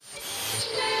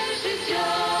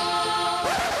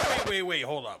Wait,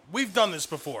 hold up. We've done this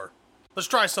before. Let's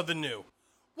try something new.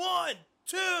 1,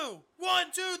 2, 1,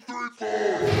 2, 3,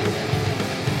 4.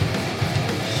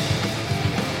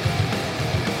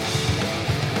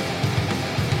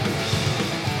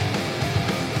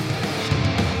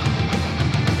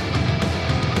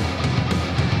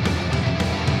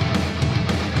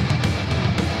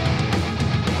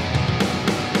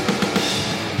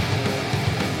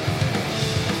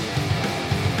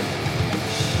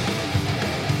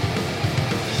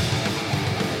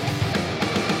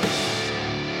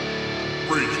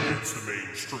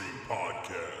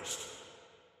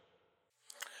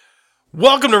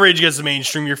 Welcome to Rage Against the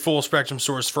Mainstream, your full spectrum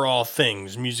source for all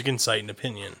things music, insight, and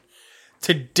opinion.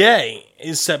 Today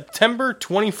is September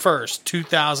 21st,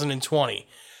 2020.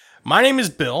 My name is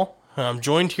Bill, and I'm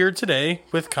joined here today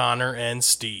with Connor and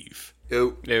Steve.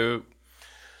 Yo.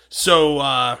 So,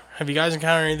 have you guys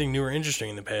encountered anything new or interesting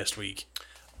in the past week?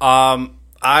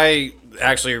 I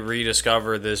actually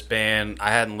rediscovered this band.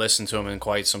 I hadn't listened to them in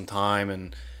quite some time,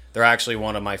 and they're actually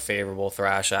one of my favorable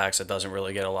thrash acts that doesn't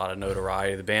really get a lot of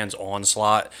notoriety. The band's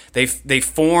Onslaught. They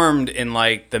formed in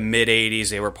like the mid '80s.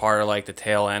 They were part of like the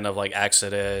tail end of like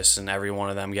Exodus and every one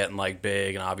of them getting like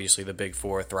big, and obviously the Big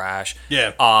Four thrash.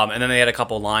 Yeah. And then they had a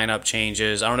couple lineup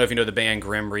changes. I don't know if you know the band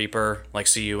Grim Reaper, like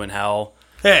See You in Hell.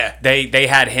 Yeah. They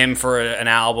had him for an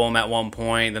album at one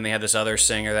point. Then they had this other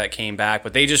singer that came back,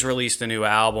 but they just released a new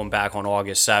album back on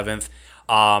August 7th.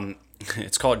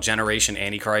 It's called Generation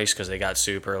Antichrist because they got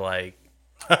super like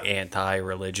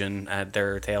anti-religion at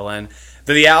their tail end.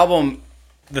 The album,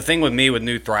 the thing with me with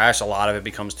new thrash, a lot of it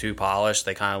becomes too polished.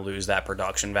 They kind of lose that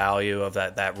production value of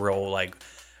that real like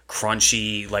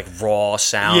crunchy like raw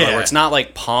sound. Yeah. Where it's not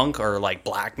like punk or like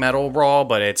black metal raw,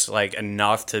 but it's like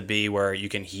enough to be where you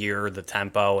can hear the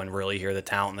tempo and really hear the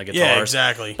talent in the guitars. Yeah,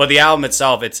 exactly. But the album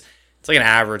itself, it's like an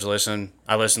average listen.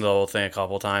 I listened to the whole thing a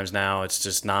couple times now. It's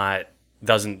just not.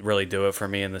 Doesn't really do it for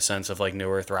me in the sense of like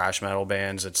newer thrash metal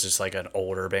bands. It's just like an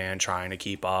older band trying to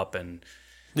keep up, and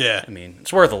Yeah. I mean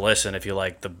it's worth a listen if you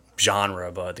like the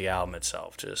genre, but the album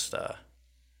itself just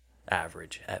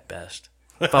average at best.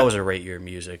 If I was a Rate Your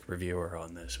Music reviewer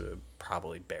on this, it would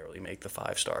probably barely make the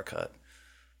 5-star cut.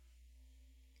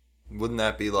 Wouldn't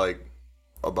that be like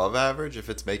above average if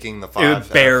it's making the It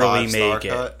would barely make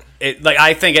cut? it. Like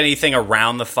I think anything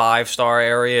around the 5-star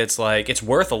area, it's like it's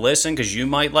worth a listen because you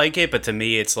might like it, but to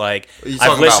me, it's like Are you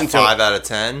talking about 5 out of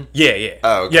 10? Yeah.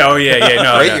 Oh, okay. Yeah.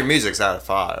 No, Rate no. Your Music's out of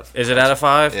 5. Is it out of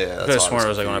 5? Yeah, I that's could have why I sworn was it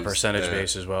was like on a confused. percentage Yeah.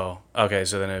 base as well. Okay,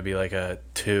 so then it would be like a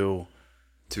 2,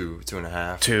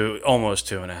 2.5. almost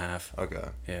 2.5. Okay.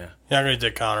 Yeah, You're not going to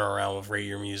dick Connor around with Rate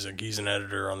Your Music. He's an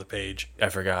editor on the page. I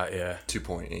forgot. Yeah,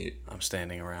 2.8. I'm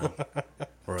standing around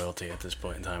royalty at this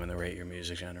point in time in the Rate Your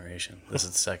Music generation. This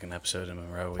is the second episode in a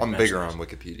row. I'm bigger on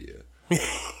Wikipedia.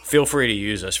 Feel free to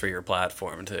use us for your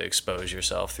platform to expose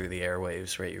yourself through the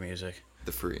airwaves. Rate Your Music.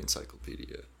 The free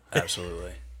encyclopedia.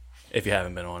 Absolutely. If you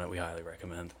haven't been on it, we highly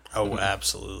recommend. Oh,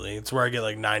 absolutely. It's where I get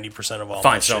like 90% of all my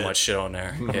Find so shit. much shit on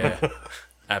there. Yeah,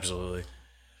 absolutely.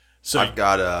 So, I've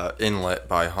got Inlet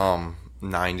by Hum,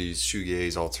 90s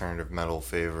shoegaze alternative metal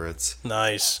favorites.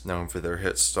 nice. Known for their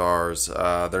hit stars.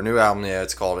 Their new album,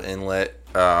 it's called Inlet.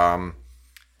 I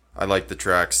like the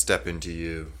track Step Into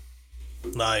You.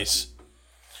 Nice.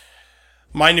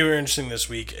 My new or interesting this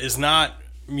week is not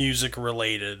music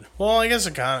related. Well, I guess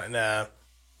it kind of...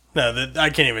 I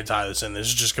can't even tie this in. This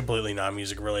is just completely not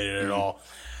music related at all.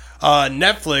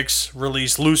 Netflix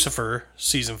released Lucifer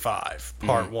Season 5,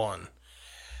 Part 1.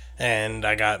 And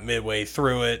I got midway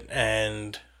through it,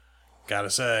 and gotta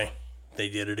say, they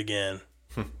did it again.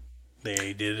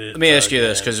 They did it. Let me ask you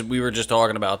this, again. because we were just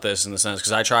talking about this in the sense,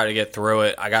 because I tried to get through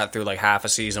it. I got through like half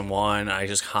of season 1. I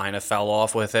just kind of fell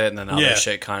off with it, and then other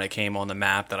shit kind of came on the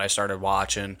map that I started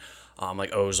watching,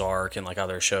 like Ozark and like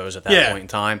other shows at that point in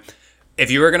time. If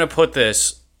you were going to put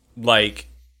this, like,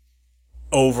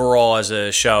 overall as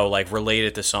a show, like,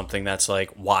 related to something that's,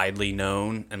 like, widely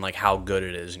known and, like, how good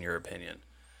it is in your opinion.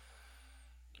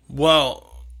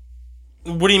 Well,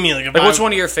 what do you mean? Like what's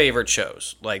one of your favorite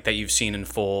shows, like, that you've seen in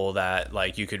full that,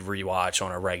 like, you could rewatch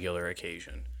on a regular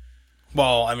occasion?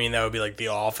 Well, I mean, that would be like The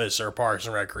Office or Parks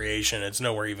and Recreation. It's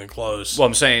nowhere even close. Well,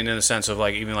 I'm saying in the sense of,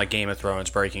 like, even, like, Game of Thrones,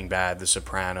 Breaking Bad, The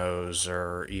Sopranos,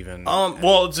 or even...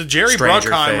 Well, it's a Jerry Stranger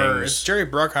Bruckheimer. Things. It's Jerry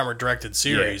Bruckheimer directed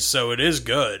series, so it is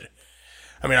good.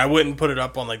 I mean, I wouldn't put it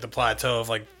up on, like, the plateau of,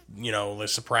 like, you know, The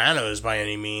Sopranos by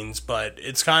any means, but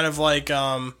it's kind of like,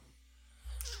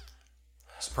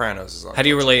 Sopranos is on. How do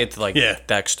you relate it to, like, Yeah.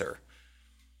 Dexter?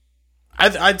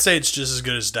 I'd say it's just as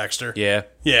good as Dexter. Yeah.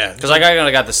 Yeah. Because I kind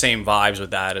of got the same vibes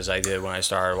with that as I did when I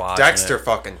started watching Dexter it.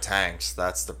 fucking tanks.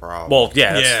 That's the problem. Well,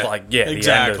 yeah, that's Yeah, the end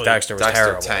exactly. of Dexter was Dexter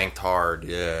terrible. tanked hard.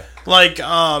 Yeah. Like,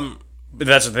 But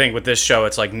that's the thing with this show;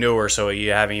 it's like newer, so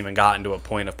you haven't even gotten to a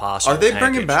point of possible. Are they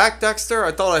bringing tankage. back Dexter?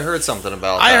 I thought I heard something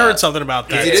about that. I heard something about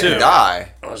that He too. didn't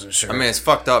die. I wasn't sure. I mean, it's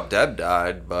fucked up. Deb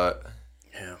died, but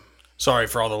yeah. Sorry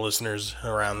for all the listeners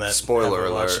around that. spoiler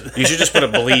haven't watched alert. it. You should just put a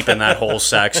bleep in that whole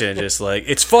section, just like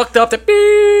it's fucked up. That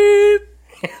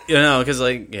beep, because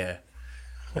yeah,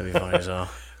 that'd be funny as well.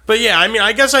 But yeah, I mean,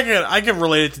 I guess I could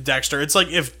relate it to Dexter. It's like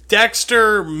if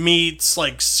Dexter meets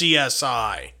like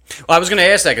CSI. Well, I was going to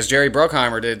ask that because Jerry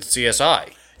Bruckheimer did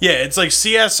CSI. Yeah, it's like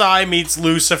CSI meets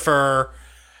Lucifer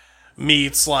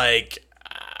meets like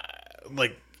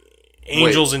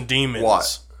Angels and Demons.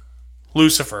 What?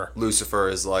 Lucifer. Lucifer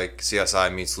is like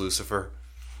CSI meets Lucifer.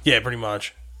 Yeah, pretty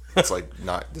much. It's like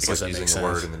not. It's like that using makes the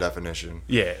word sense. in the definition.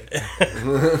 Yeah,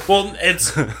 Well,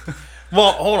 it's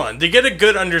well, hold on. To get a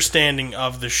good understanding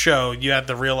of the show, you have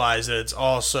to realize that it's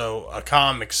also a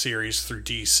comic series through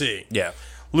DC. yeah.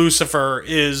 Lucifer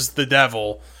is the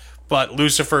devil, but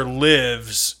Lucifer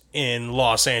lives in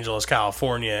Los Angeles,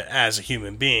 California as a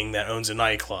human being that owns a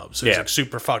nightclub. So he's Yeah. like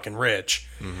super fucking rich.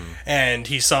 And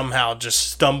he somehow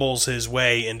just stumbles his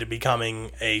way into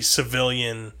becoming a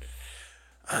civilian.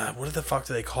 What the fuck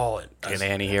do they call it? An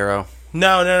anti-hero,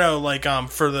 No. Like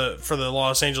for the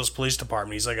Los Angeles Police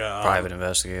Department, he's like a private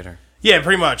investigator. yeah,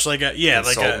 pretty much like a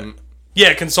Consultant.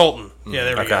 consultant. Yeah,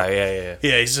 there we go. Okay, yeah.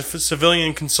 Yeah, he's a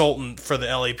civilian consultant for the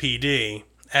LAPD,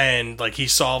 and like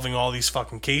he's solving all these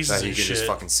fucking cases That he and can shit. just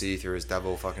fucking see through his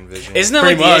devil fucking vision. Isn't that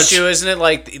Pretty like the much. issue? Isn't it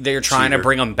like they're trying to Cheater.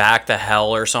 bring him back to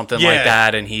hell or something Yeah. like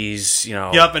that, and he's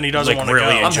Yep, and he doesn't like wanna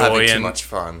really go. I'm having too enjoying. much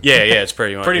fun. Yeah, it's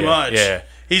pretty much Pretty much. Yeah.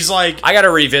 He's like, I got to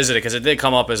revisit it because it did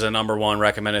come up as a number one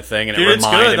recommended thing, and dude, it it's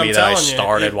reminded good. me I'm that I telling you.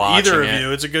 started watching Either it. of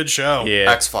you, it's a good show.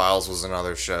 Yeah, X-Files was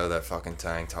another show that fucking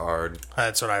tanked hard.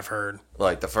 That's what I've heard.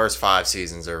 Like the first 5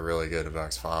 seasons are really good of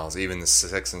X-Files. Even the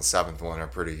 6th and 7th one are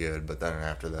pretty good, but then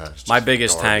after that, it's my just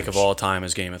biggest tank of garbage. all time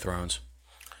is Game of Thrones.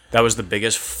 That was the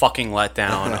biggest fucking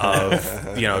letdown of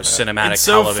cinematic It's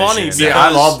so television. funny, See, I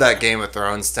because- love that Game of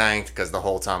Thrones tanked because the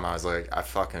whole time I was like, I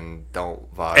fucking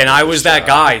don't vibe. And I with was this that show.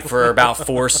 guy for about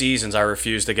 4 seasons. I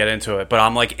refused to get into it, but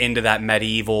I'm like into that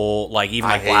medieval, like even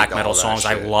I like hate black all metal that songs.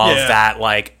 I shit. love Yeah. that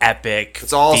like epic.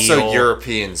 It's also feel.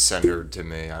 European centered to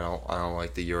me. I don't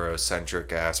like the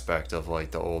Eurocentric aspect of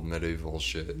like the old medieval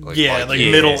shit. Like, Yeah, like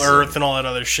Vikings Middle and- Earth and all that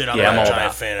other shit. I'm Yeah, I'm not all a giant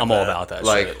about. fan of I'm all that. about that.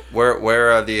 like shit.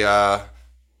 where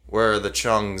are the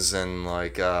Chungs and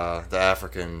like the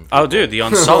African? Oh, dude, the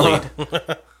Unsullied.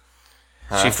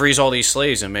 She frees all these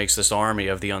slaves and makes this army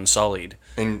of the Unsullied.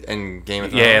 in Game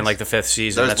of Thrones. Yeah, in like the 5th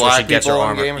season, There's that's where she black gets her people in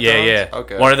armor. Game of Yeah, Thrones? yeah.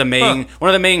 Okay. One of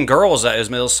the main girls that is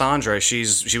Melisandre.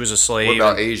 She was a slave. What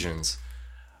about and- Asians?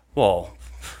 well,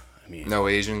 No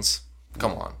Asians.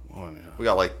 Come on, we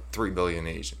got like 3 billion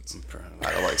Asians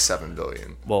out of like 7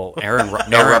 billion. well, Aaron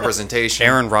No representation.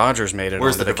 Aaron Rodgers made it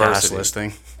Where's onto the the cast diversity?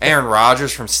 listing. Aaron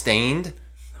Rodgers from Stained.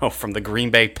 Oh, from the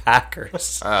Green Bay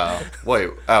Packers. Oh,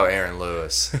 wait. Oh, Aaron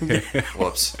Lewis.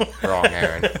 Whoops. Wrong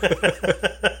Aaron.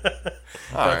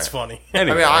 That's funny.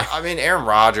 Anyway. I mean, Aaron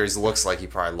Rodgers looks like he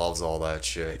probably loves all that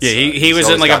shit. Yeah, so he he's was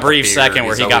in always like a got the brief beard, second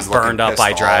where he's he got always looking burned up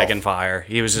by pissed off. Dragonfire.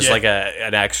 He was just Yeah. like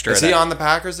an extra. Is he on the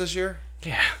Packers this year?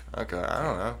 Yeah. Okay, I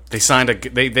don't know. They signed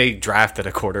they drafted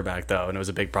a quarterback though, and it was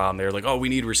a big problem. They were like, "Oh, we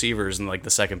need receivers," and like the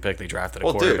second pick, they drafted a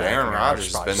Well, quarterback. dude, Aaron and Rodgers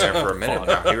has probably been there just for a minute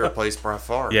fuck. now. He replaced Brett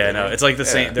Favre. Yeah, didn't no, he? it's like the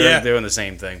same. They're Yeah. doing the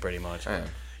same thing pretty much.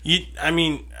 Yeah. I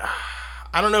mean,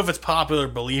 I don't know if it's popular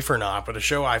belief or not, but a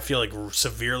show I feel like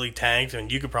severely tanked,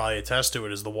 and you could probably attest to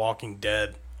it, is The Walking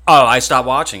Dead. Oh, I stopped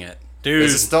watching it. Dude,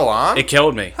 Is it still on? It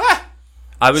killed me.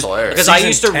 I was hilarious. because I Season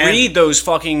used to 10. read those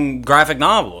fucking graphic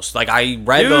novels. Like I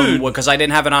read them Dude. because I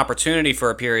didn't have an opportunity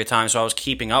for a period of time, so I was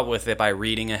keeping up with it by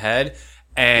reading ahead.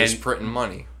 He's And printing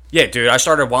money. yeah, dude, I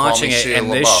started watching me it, Shia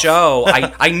and this LaBeouf. show,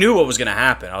 I knew what was going to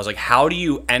happen. I was like, how do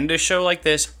you end a show like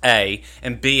this? A,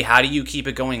 and B, how do you keep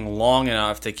it going long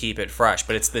enough to keep it fresh?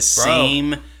 But it's the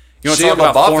same. You want to Shia talk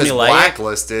about LaBeouf is formulaic?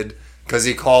 blacklisted because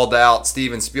he called out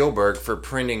Steven Spielberg for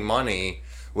printing money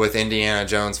with Indiana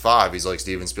Jones 5. He's like,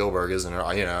 Steven Spielberg isn't,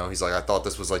 he's like, I thought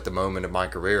this was like the moment of my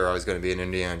career. I was going to be an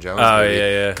Indiana Jones Oh, movie.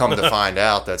 yeah. Come to find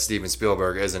out that Steven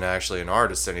Spielberg isn't actually an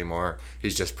artist anymore.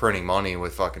 He's just printing money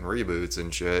with fucking reboots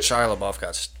and shit. Shia LaBeouf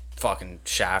got fucking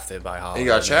shafted by Hollywood. He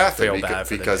got shafted I feel bad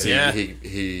for the because dude. Yeah.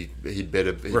 he bit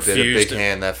a bit Refused big to-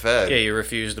 hand that fed. Yeah, you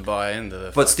refused to buy into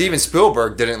the. But Steven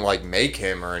Spielberg didn't like make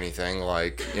him or anything.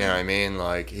 Like, you know what I mean?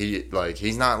 Like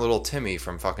he's not little Timmy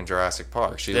from fucking Jurassic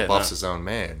Park. Shia Yeah, LaBeouf's no. his own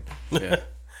man. yeah.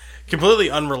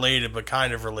 completely unrelated, but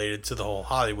kind of related to the whole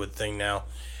Hollywood thing now.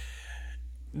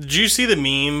 Did you see the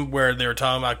meme where they were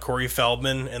talking about Corey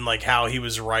Feldman and like how he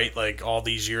was right like all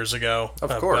these years ago Of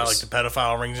about course. like the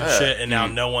pedophile rings and Yeah. shit, and now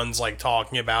no one's like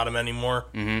talking about him anymore?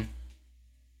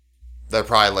 They're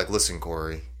probably like, listen,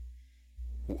 Corey,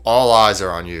 all eyes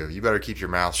are on you. You better keep your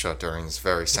mouth shut during this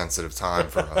very sensitive time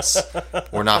for us.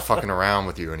 We're not fucking around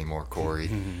with you anymore, Corey.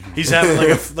 He's having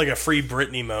like a free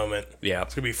Britney moment. Yeah.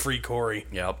 It's gonna be free Corey.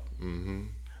 Yep.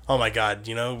 Oh my god,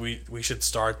 you know we should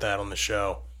start that on the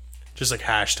show. Just like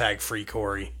hashtag free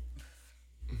Corey.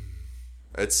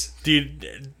 It's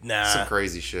Dude, nah. some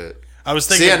crazy shit. I was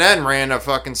thinking CNN ran a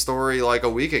fucking story like a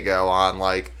week ago on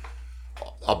like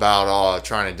about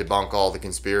trying to debunk all the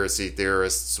conspiracy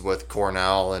theorists with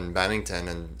Cornell and Bennington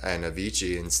and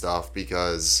Avicii and stuff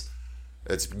because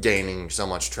it's gaining so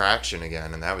much traction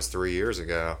again, and that was 3 years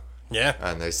ago, yeah.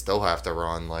 and they still have to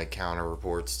run like counter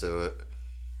reports to it.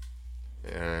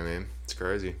 You know what I mean? It's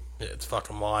crazy. Yeah, it's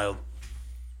fucking wild.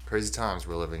 Crazy times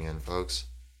we're living in, folks.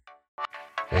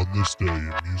 On this day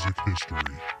in music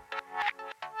history.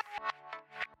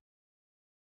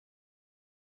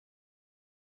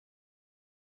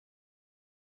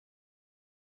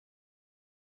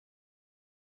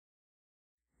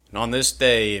 And on this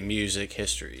day in music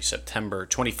history, September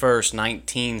 21st,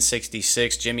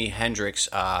 1966, Jimi Hendrix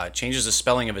changes the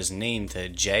spelling of his name to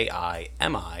Jimi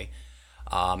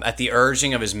at the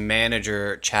urging of his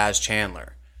manager, Chaz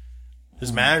Chandler.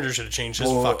 His manager should have changed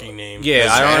his fucking name. Yeah,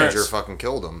 His I manager don't. fucking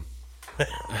killed him.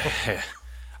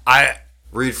 I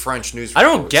Read French news. I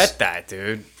don't reports. get that,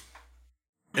 dude.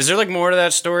 Is there like more to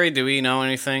that story? Do we know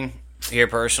anything here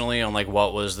personally on like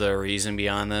what was the reason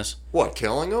beyond this? What,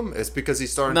 killing him? It's because he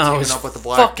started No, teaming his up with the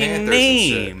Black fucking Panthers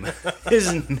name. and shit.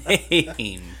 His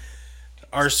name.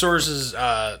 Our sources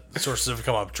have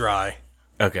come up dry.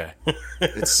 Okay.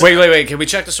 It's, Wait. Can we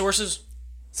check the sources?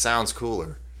 sounds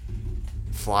cooler.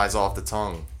 Flies off the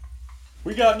tongue.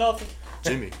 We got nothing.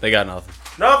 Jimmy. They got nothing.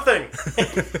 Nothing.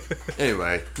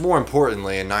 Anyway, more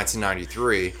importantly, in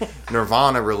 1993,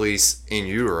 Nirvana released In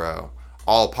Utero.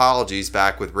 All Apologies,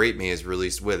 Back with Rape Me, is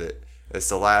released with it. It's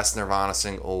the last Nirvana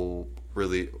single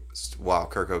released while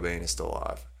Kurt Cobain is still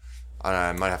alive. And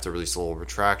I might have to release a little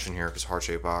retraction here because Heart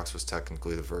Shaped Box was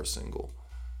technically the first single.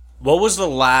 What was the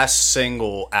last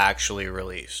single actually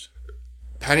released?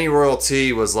 Penny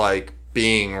Royalty was like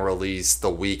being released the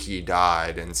week he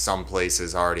died, and some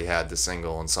places already had the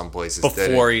single and some places didn't.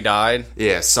 Before he died?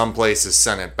 Yeah, some places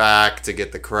sent it back to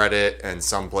get the credit, and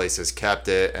some places kept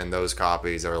it, and those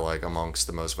copies are like amongst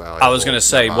the most valuable. I was gonna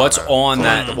say, what's Nirvana on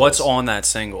that? collectibles. What's on that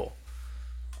single?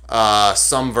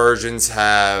 Some versions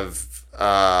have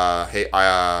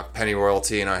Penny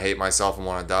Royalty and I Hate Myself and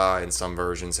Want to Die, and some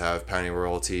versions have Penny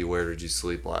Royalty, Where Did You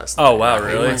Sleep Last Night? Oh, wow, I Hate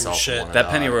really? Myself and Shit. Wanna That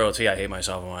Die. Penny Royalty, I Hate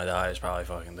Myself and When I Die is probably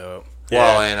fucking dope.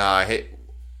 Well, and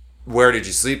Where Did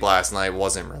You Sleep Last Night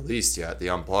wasn't released yet. The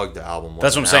Unplugged album wasn't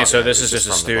That's what I'm saying. out So yet. this It's is just a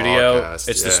from the studio. broadcast.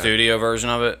 It's the Yeah. studio version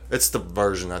of it. It's the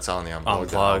version that's on the Unplugged,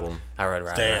 Unplugged. album. I would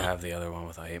rather Damn. have the other one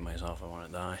with I Hate Myself, I Want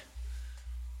to Die.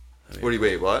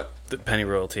 Wait, what? The Penny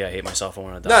Royalty, I Hate Myself, I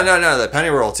Want to Die. No. The Penny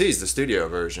Royalty is the studio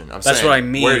version. I'm That's saying, what I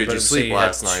mean, Where Did but You I'm Sleep saying you had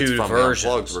Last Night? two From versions. the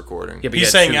Unplugged recording. Yeah, but you He's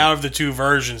had saying two- out of the two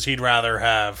versions, he'd rather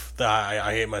have the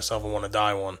I Hate Myself and Want to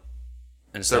Die one.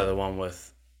 instead of the one with.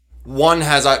 One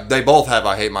has they both have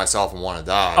I Hate Myself and Want to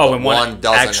Die. Oh, but and one one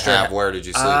doesn't extra- have Where Did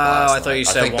You Sleep Oh, Last Night. I thought you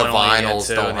said I think the one only had vinyls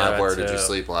two don't and the have other Where Did You two.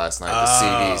 Sleep Last Night. The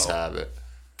CDs have it.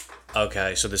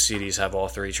 Okay, so the CDs have all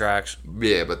three tracks.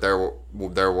 Yeah, but they're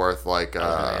worth like I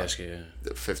was gonna ask you.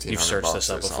 $1,500 You've searched this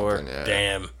or up before? something. Yeah.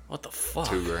 Damn. What the fuck?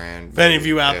 $2,000. If any of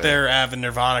you out Yeah. there, avid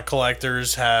Nirvana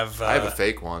collectors, have I have a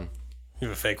fake one. you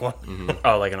have a fake one.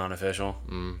 Oh, like an unofficial?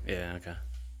 Yeah, okay.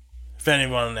 If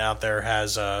anyone out there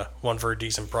has one for a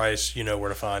decent price, you know where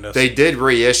to find us. They did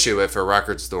reissue it for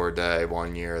Record Store Day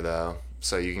one year though,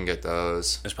 so you can get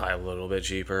those. It's probably a little bit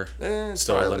cheaper. It's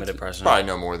Still a probably- limited pricing. Probably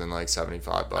no more than like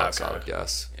 $75, I Okay. would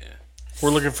guess. We're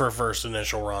looking for first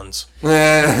initial runs. We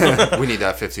need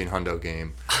that 15 hundo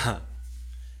game.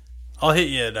 I'll hit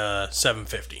you at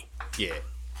 $750. Yeah.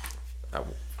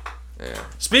 Yeah.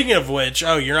 Speaking of which,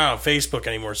 you're not on Facebook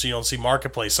anymore, so you don't see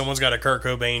Marketplace. Someone's got a Kurt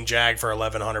Cobain Jag for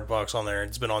 $1,100 on there.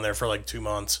 It's been on there for like 2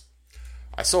 months.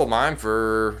 I sold mine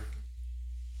for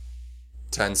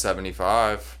 $10.75.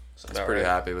 I was about pretty right.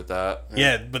 happy with that.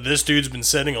 Yeah, but this dude's been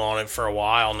sitting on it for a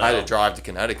while now. I had to drive to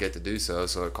Connecticut to do so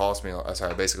it cost me.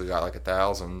 I basically got like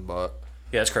 $1,000, but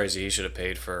Yeah, it's crazy. He should have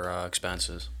paid for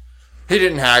expenses. he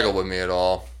didn't haggle with me at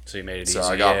all. So he made it So easy.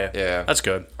 I got yeah. That's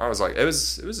good. I was like, it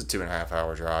was a 2.5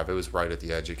 hour drive. It was right at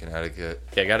the edge of Connecticut.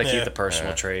 Yeah, got to Yeah. keep the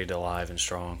personal Yeah. trade alive and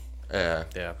strong. Yeah.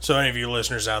 Yeah. So any of you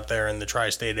listeners out there in the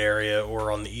tri-state area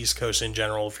or on the East Coast in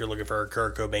general, if you're looking for a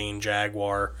Kurt Cobain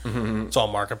Jaguar, it's all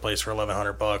marketplace for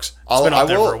 $1,100. It's been up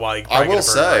there for a while. You can probably get it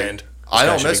for $1,000. I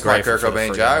don't guy should miss be my grateful Kurt for the Cobain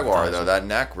free Jaguar though. advertising. That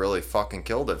neck really fucking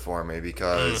killed it for me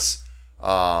because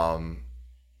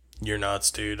You're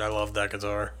nuts, dude. I love that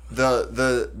guitar.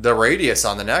 the radius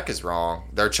on the neck is wrong.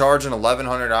 They're charging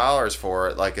 $1,100 for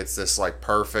it, like it's this like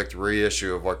perfect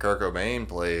reissue of what Kurt Cobain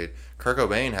played. Kurt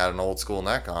Cobain had an old school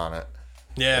neck on it.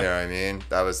 Yeah. You know what I mean?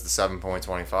 That was the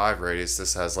 7.25 radius.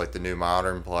 This has like the new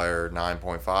modern player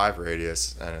 9.5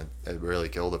 radius, and it really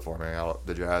killed it for me.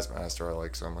 The Jazzmaster I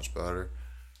like so much better.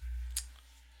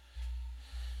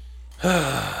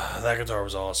 That guitar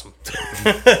was awesome.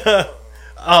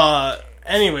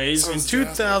 Anyways, in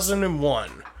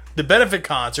 2001, the benefit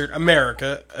concert,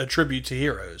 America, A Tribute to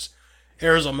Heroes,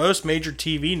 airs on most major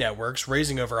TV networks,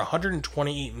 raising over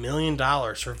 $128 million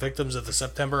for victims of the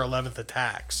September 11th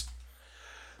attacks.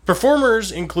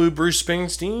 Performers include Bruce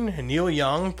Springsteen, Neil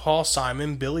Young, Paul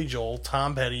Simon, Billy Joel,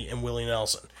 Tom Petty, and Willie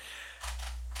Nelson.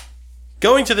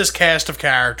 Going to this cast of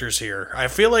characters here, I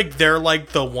feel like they're like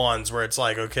the ones where it's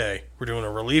like, okay, we're doing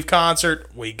a relief concert,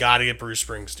 we gotta get Bruce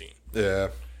Springsteen. Yeah.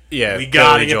 Yeah. We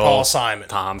gotta Billy get Joel, Paul Simon.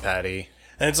 Tom Petty.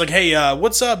 And it's like, hey,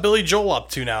 what's Billy Joel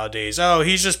up to nowadays? Oh,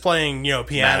 he's just playing, piano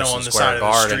Madison on the Square side of the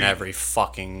Garden street. every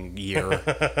fucking year.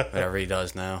 Whatever he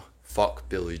does now. Fuck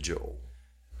Billy Joel.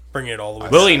 Bringing it all the way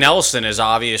Willie back. Nelson is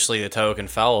obviously the token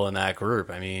fellow in that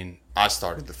group. I mean, I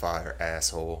started the fire,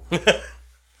 asshole.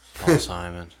 Paul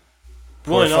Simon.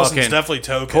 Willie Poor Nelson's fucking- definitely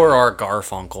token. Poor Art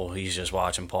Garfunkel. He's just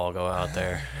watching Paul go out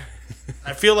there.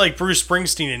 I feel like Bruce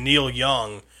Springsteen and Neil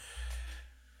Young,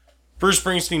 Bruce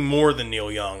Springsteen more than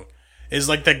Neil Young, is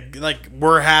like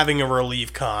we're having a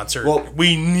relief concert. Well-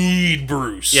 we need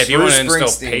Bruce. Yeah, if you want Bruce to instill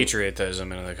Springsteen-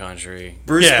 patriotism into the country.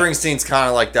 Bruce Yeah. Springsteen's kind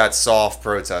of like that soft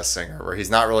protest singer where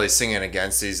he's not really singing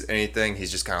against anything.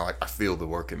 He's just kind of like, I feel the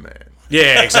working man.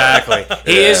 Yeah, exactly.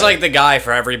 He Yeah. is like the guy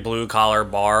for every blue collar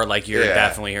bar. Like you're Yeah.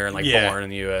 definitely hearing like Yeah. Born in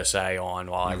the USA on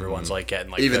while everyone's like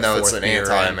getting like Even their though it's fourth an beer in.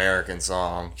 anti-American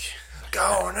song.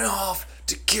 Going off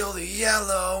to kill the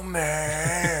yellow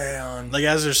man. Like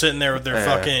as they're sitting there with their Yeah.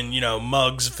 fucking,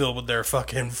 mugs filled with their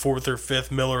fucking 4th or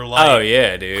 5th Miller Lite. Oh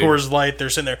yeah, dude. Coors Light, they're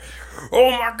sitting there,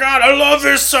 oh my god, I love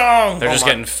this song! They're just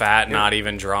my- getting fat, not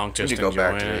even drunk, We just need to go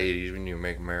enjoying back to the it. 80s. We need to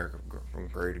make America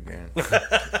great again.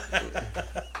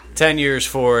 10 years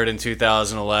forward in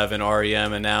 2011,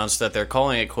 REM announced that they're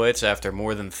calling it quits after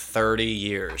more than 30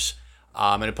 years.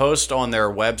 In a post on their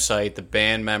website, the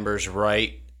band members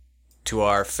write, to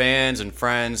our fans and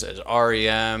friends as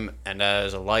REM and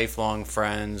as lifelong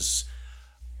friends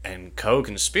and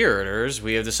co-conspirators,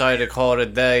 we have decided to call it a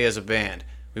day as a band.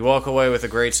 We walk away with a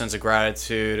great sense of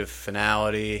gratitude, of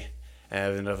finality,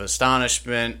 and of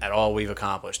astonishment at all we've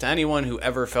accomplished. To anyone who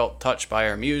ever felt touched by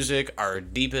our music, our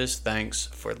deepest thanks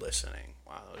for listening.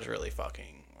 Wow, that was really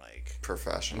fucking, like...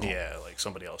 Professional. Yeah, like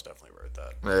somebody else definitely wrote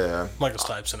that. Yeah. Michael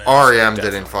Stipe's in it. REM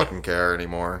didn't fucking care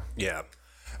anymore. Yeah.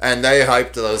 And they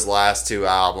hyped those last two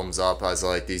albums up as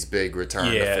like these big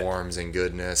return Yeah. to forms and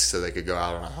goodness so they could go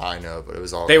out on a high note, but it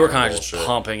was all They were kind kind of just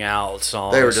pumping out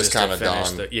songs. They were just to kind of finish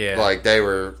done. yeah. Like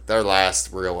their last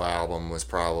real album was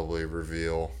probably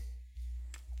Reveal.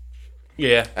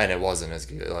 yeah. And it wasn't as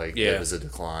good. Like Yeah. it was a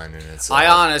decline in its I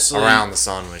honestly... Around the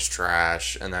Sun was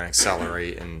trash, and then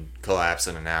Accelerate and Collapse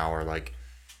in an Hour. Like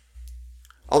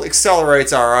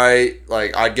Accelerate's all right.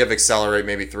 Like I'd give Accelerate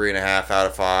maybe 3.5 out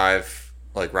of 5.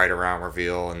 Like right around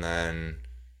Reveal, and then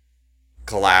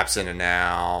Collapse in a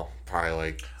Now probably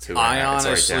like 2.5. I It's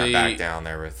honestly- right down, back down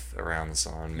there with Around the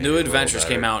Sun. maybe New a little Adventures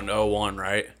better. came out in 01,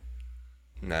 right?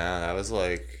 Nah, that was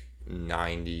like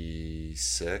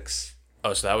 96.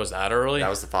 Oh, so that was that early? That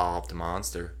was the follow up to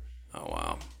Monster. Oh,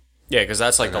 wow. Yeah, because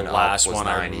that's like And the then last Up was one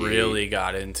I 98. really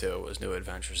got into was New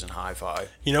Adventures in Hi-Fi.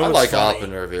 You know I what's like funny? Up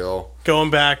and Reveal.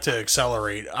 Going back to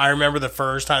Accelerate, I remember the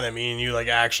first time that me and you like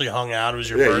actually hung out. It was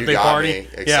your Yeah, you birthday got party. me.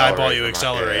 Yeah, I bought you from my-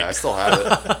 Accelerate. Yeah, I still have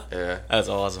it. Yeah. That's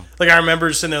awesome. Like I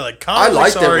remember sitting there like Connor I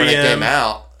liked likes it when it REM. came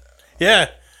out. Yeah,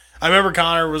 I remember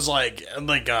Connor was like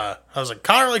I was like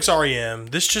Connor likes REM.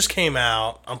 This just came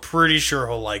out. I'm pretty sure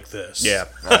he'll like this. Yeah.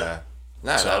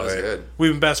 Nah, that was Sorry. good.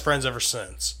 We've been best friends ever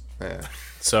since. Yeah.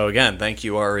 So, again, thank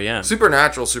you, REM.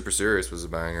 Supernatural, Super Serious was a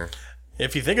banger.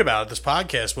 If you think about it, this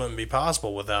podcast wouldn't be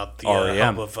possible without the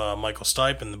REM. help of Michael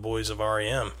Stipe and the boys of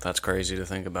REM. That's crazy to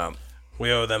think about.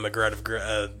 We owe them a debt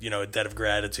of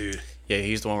gratitude. Yeah,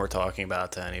 he's the one we're talking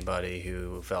about to anybody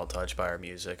who felt touched by our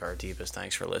music. Our deepest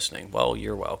thanks for listening. Well,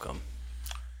 you're welcome.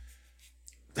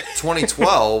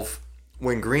 2012,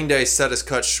 when Green Day set his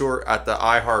cut short at the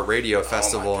iHeartRadio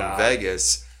Festival in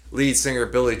Vegas, lead singer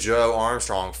Billy Joe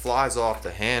Armstrong flies off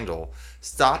the handle,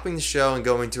 stopping the show and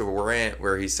going to a rant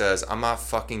where he says, "I'm not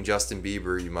fucking Justin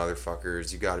Bieber, you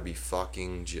motherfuckers. You gotta be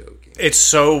fucking joking." It's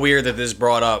so weird that this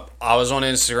brought up. I was on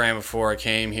Instagram before I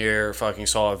came here, fucking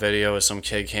saw a video of some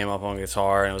kid came up on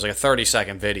guitar, and it was like a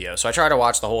 30-second video. So I tried to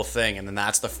watch the whole thing, and then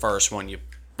that's the first one you,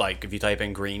 like, if you type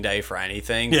in Green Day for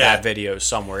anything, that video is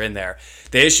somewhere in there.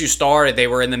 The issue started, they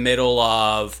were in the middle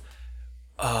of...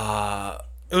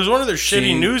 It was one of their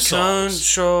shitty news songs.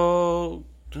 Control...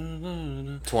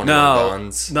 21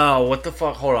 Guns. No, what the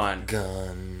fuck? Hold on.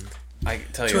 Gun. I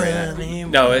can tell you right now.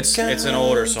 No, it's an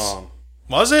older song.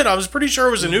 Was it? I was pretty sure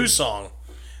it was a new song.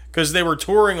 Because they were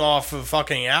touring off of a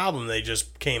fucking album they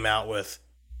just came out with.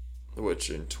 Which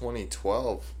in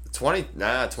 2012...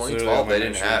 2012 they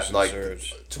didn't have, like,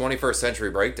 21st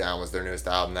Century Breakdown was their newest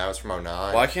album. That was from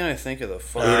 2009. Why can't I think of the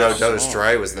fuck Udo Does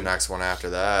Stray was the next one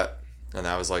after that. And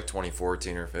that was like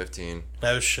 2014 or 15.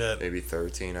 No shit. Maybe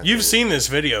 13. You've seen this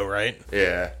video, right?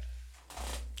 Yeah.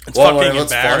 It's fucking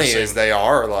what's funny embarrassing. is they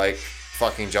are like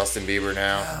fucking Justin Bieber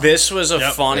now. This was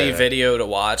a funny Yeah. video to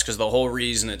watch because the whole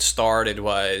reason it started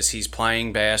was he's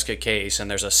playing basket case and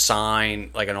there's a sign,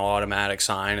 like an automatic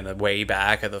sign in the way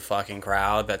back of the fucking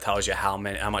crowd that tells you how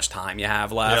much time you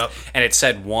have left. Yep. And it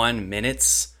said 1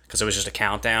 minute because it was just a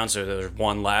countdown, so there was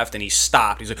one left, and he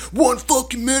stopped. He's like, 1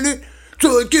 fucking minute?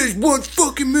 So I guess 1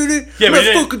 fucking minute? Yeah, but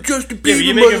fucking Justin Bieber,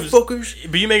 you make motherfuckers.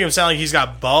 but you make him sound like he's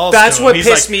got balls. That's to him. what He's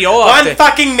pissed like, me off. 1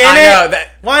 fucking minute. I know,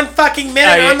 1 fucking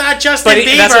minute. I'm not Justin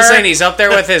Bieber. That's what I'm saying. He's up there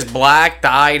with his black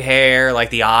dyed hair,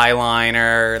 like the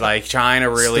eyeliner, like trying to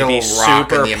really be Still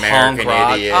rocking super the American punk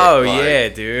rock. Idiot, Oh like- yeah,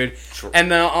 dude.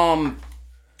 And the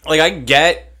like I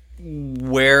get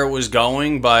where it was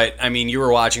going, but I mean, you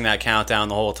were watching that countdown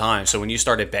the whole time. So when you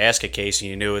started Basket Case, and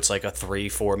you knew it's like a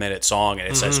 3-4 minute song, and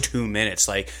it says 2 minutes,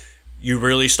 like. You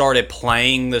really started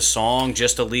playing the song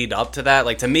just to lead up to that.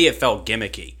 Like, to me, it felt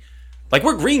gimmicky. Like,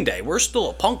 we're Green Day. We're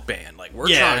still a punk band. Like, we're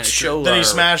trying to it's show true. Then he our-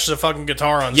 smashes a fucking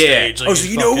guitar on stage. Like, oh, so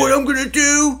you know what I'm going to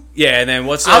do? Yeah, and then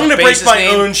what's the I'm gonna break bassist my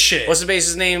name? own shit. What's the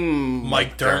bass's name?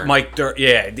 Mike Dirnt. Mike Dirnt.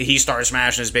 Yeah, he started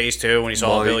smashing his bass, too, when he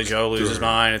saw Mike Billy Joe lose his Dirnt.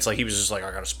 mind. It's like, he was just like,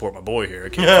 I got to support my boy here. I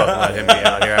can't fucking let him be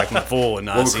out here acting a fool and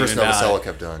not What would see Chris him die. Novoselic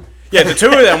have done? Yeah, the two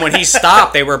of them, when he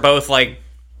stopped, they were both like,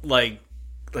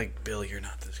 Billy, you're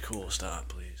not this cool. Stop,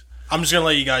 please. I'm just gonna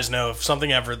let you guys know if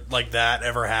something ever like that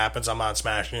ever happens, I'm not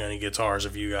smashing any guitars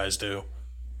if you guys do.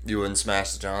 You wouldn't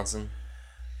smash the Johnson?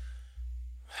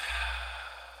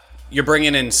 You're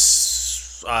bringing in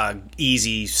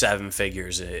easy 7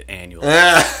 figures annually.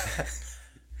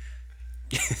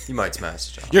 You might smash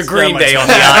the Johnson. You're Green might Day on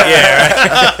the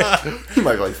right? You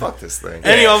might be like, fuck this thing.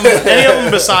 Any of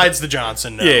them besides the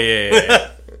Johnson, no.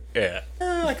 Yeah.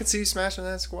 I could see you smashing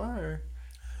that Squire.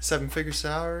 7-figure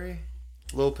salary.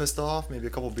 A little pissed off. Maybe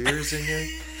a couple beers in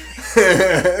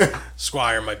here.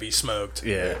 Squire might be smoked.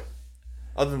 Yeah.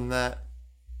 Other than that,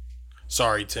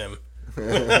 Sorry, Tim.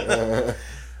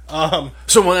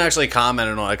 Someone actually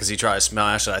commented on it because he tried to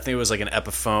smash it. I think it was like an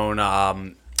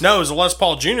Epiphone. No, it was a Les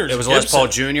Paul Jr. It was a Les Paul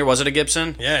Jr. Was it a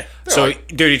Gibson? Yeah. So,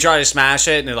 dude, he tried to smash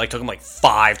it, and it like took him like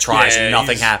 5 tries, Yeah, and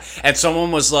nothing he's- happened. And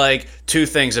someone was like, 2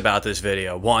 things about this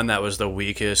video: 1, that was the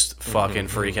weakest fucking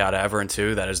freak out ever, and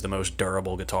 2, that is the most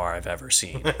durable guitar I've ever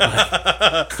seen.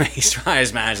 He's trying to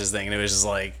smash this thing, and it was just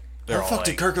like, they're how the all fuck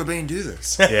did like, Kurt Cobain do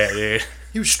this? yeah, dude.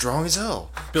 He was strong as hell.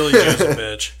 Billy Joe's a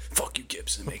bitch. Fuck you,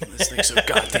 Gibson, making this thing so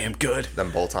goddamn good. Then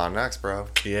bolt on next, bro.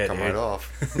 Yeah, Come dude. right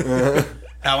off.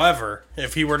 However,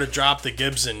 if he were to drop the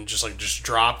Gibson, just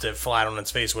dropped it flat on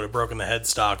its face, would have broken the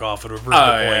headstock off. It would have proved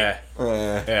the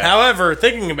point. Yeah. However,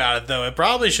 thinking about it though, it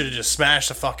probably should have just smashed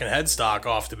the fucking headstock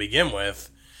off to begin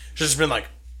with. Just been like,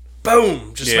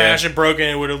 boom, just Yeah. smash it, broken.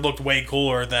 It would have looked way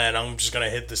cooler than I'm just gonna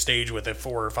hit the stage with it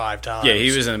 4 or 5 times. Yeah, he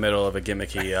was in the middle of a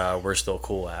gimmicky "We're Still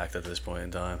Cool" act at this point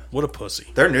in time. What a pussy.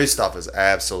 Their new stuff is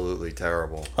absolutely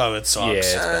terrible. Oh, it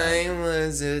sucks. Yeah. I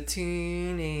was a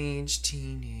teenager.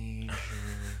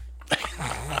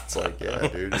 It's like, yeah,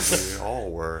 dude, we all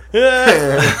were.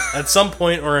 At some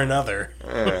point or another.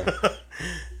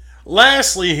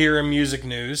 Lastly, here in music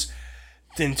news,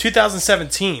 in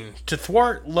 2017, to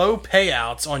thwart low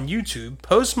payouts on YouTube,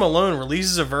 Post Malone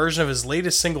releases a version of his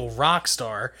latest single,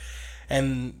 Rockstar,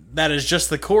 and that is just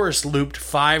the chorus looped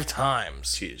 5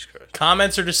 times. Jesus Christ.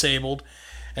 Comments are disabled,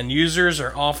 and users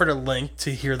are offered a link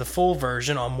to hear the full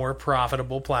version on more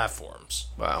profitable platforms.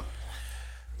 Wow.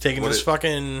 Taking this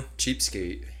fucking...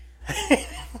 Cheapskate.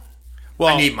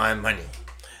 Well, I need my money.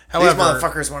 however, These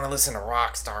motherfuckers want to listen to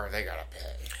Rockstar. They gotta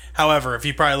pay. However, if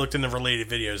you probably looked in the related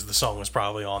videos, the song was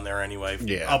probably on there anyway,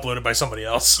 uploaded by somebody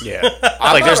else. Yeah.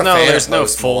 I'm There's not a fan there's of no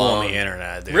Post fool on Malone. the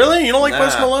internet, dude. Really? You don't like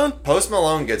Post Nah. Malone? Post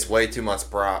Malone gets way too much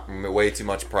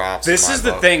props. This in is my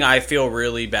the book. thing I feel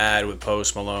really bad with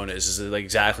Post Malone is like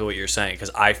exactly what you're saying,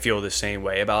 because I feel the same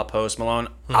way about Post Malone.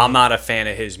 I'm not a fan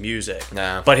of his music.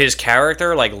 No. But his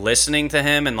character, like listening to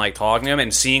him and like talking to him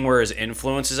and seeing where his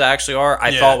influences actually are, I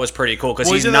Yeah. thought was pretty cool, because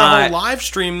Well, he he's did not... that whole live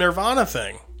stream Nirvana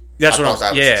thing. That's I what thought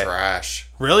I'm... that was Yeah. trash.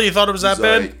 Really? You thought it was that He's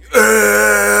bad? like,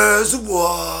 as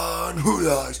one who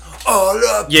likes all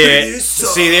of Yeah, these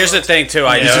see, there's the thing too.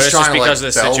 I He's just noticed just trying to, because like,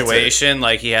 of the belt it. situation,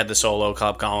 like he had the solo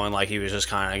cup going, like he was just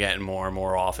kind of getting more and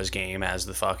more off his game as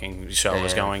the fucking show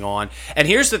was going on. And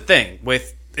here's the thing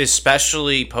with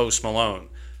especially Post Malone.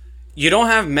 You don't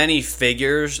have many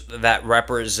figures that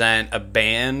represent a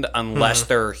band unless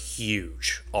they're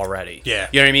huge already. Yeah.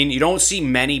 You know what I mean? You don't see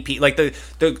many people. Like, the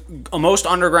most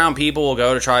underground people will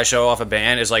go to try to show off a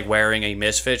band is like wearing a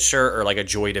Misfits shirt or like a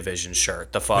Joy Division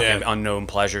shirt, the fucking Yeah. Unknown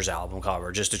Pleasures album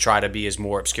cover, just to try to be as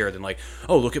more obscure than like,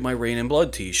 oh, look at my Rain and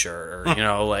Blood t-shirt. Or, you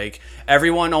know, like,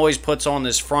 everyone always puts on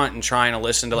this front and trying to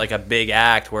listen to like a big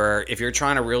act where if you're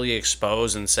trying to really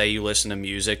expose and say you listen to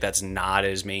music that's not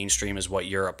as mainstream as what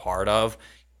you're a part of,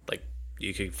 like,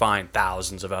 you could find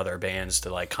thousands of other bands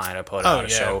to like kind of put out a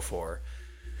yeah. show for.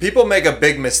 People make a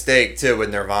big mistake too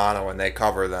with Nirvana when they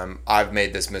cover them. I've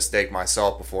made this mistake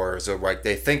myself before. So like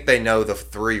they think they know the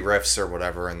 3 riffs or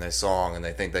whatever in this song, and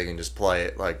they think they can just play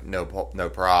it like no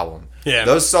problem. Yeah.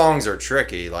 Those songs are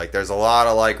tricky. Like there's a lot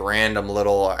of like random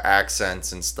little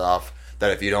accents and stuff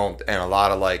that if you don't, and a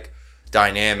lot of like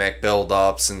dynamic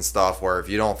build-ups and stuff where if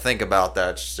you don't think about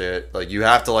that shit, like you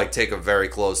have to like take a very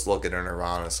close look at a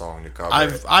Nirvana song to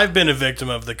cover it. I've been a victim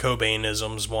of the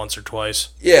Cobainisms once or twice.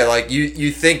 Yeah, like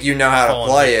you think you know how to Fallen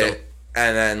play victim. it,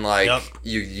 and then like Yep.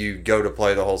 you go to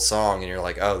play the whole song, and you're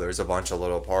like, oh, there's a bunch of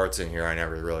little parts in here I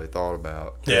never really thought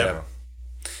about. Yeah. You know?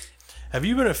 Have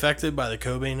you been affected by the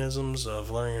Cobainisms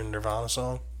of learning a Nirvana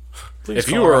song? Please If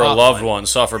you call were our a loved hotline. one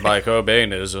suffered by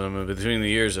Cobainism between the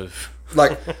years of...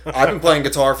 Like I've been playing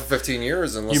guitar for 15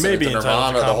 years and You may listening be to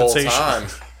entitled Nirvana to the whole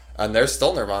compensation. time, and there's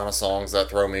still Nirvana songs that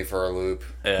throw me for a loop.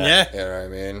 Yeah. You know what I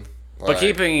mean? But Like,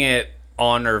 keeping it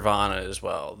on Nirvana as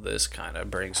well, this kind of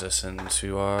brings us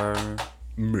into our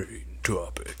main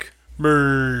topic.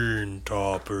 Burn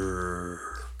topper.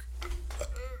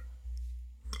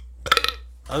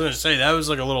 I was gonna say that was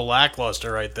like a little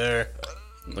lackluster right there.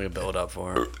 Look at build up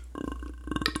for it.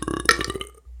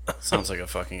 Sounds like a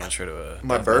fucking intro to a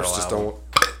my death burps metal just album.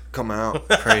 don't come out.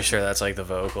 Pretty sure that's like the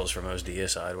vocals for most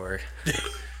Deicide work. Got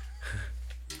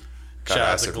Shout out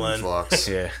to acid Glenn. reflux.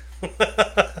 Yeah.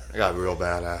 I got real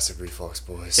bad acid reflux,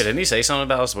 boys. Yeah, didn't he say something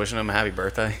about us wishing him a happy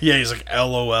birthday? Yeah, he's like,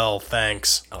 LOL,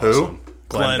 thanks. Awesome.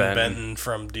 Glenn Benton. Benton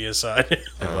from Deicide.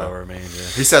 Lower main, yeah.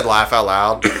 He said laugh out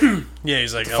loud. Yeah,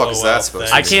 he's like, fuck LOL, is that supposed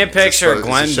to thanks. I can't picture Is this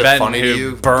Glenn shit Benton funny to who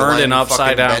you? burned Glenn an upside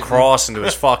fucking down Benton? cross into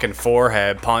his fucking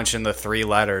forehead, punching the 3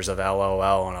 letters of LOL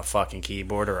on a fucking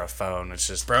keyboard or a phone. It's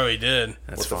just Bro, he did.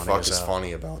 that's What the funny fuck as is hell.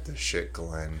 funny about this shit,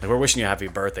 Glenn? Like, we're wishing you a happy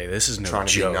birthday. This is no Trying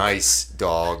to joke. be nice,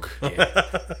 dog.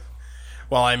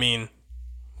 Well, I mean,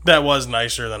 that was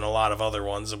nicer than a lot of other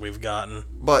ones that we've gotten.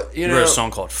 But you You wrote know, a song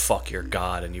called "Fuck Your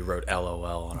God" and you wrote LOL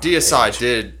on our DSI page.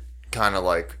 did kind of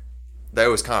like they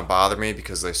always kind of bother me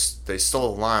because they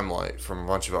stole the limelight from a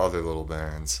bunch of other little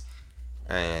bands,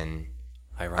 and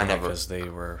Ironic never- because they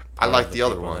were. I part like of the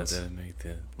other people that ones. didn't make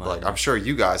the like lineup. I'm sure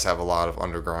you guys have a lot of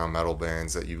underground metal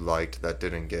bands that you liked that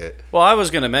didn't get. Well, I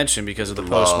was going to mention because of the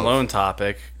Post Love. Malone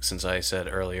topic, since I said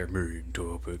earlier main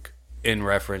topic in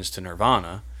reference to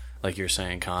Nirvana, like you're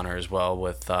saying, Connor, as well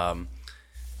with the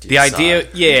idea.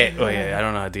 Yeah, well, yeah, I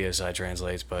don't know how DSI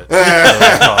translates, but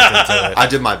I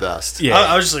did my best. yeah.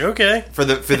 I was just like, okay. For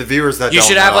the viewers that You don't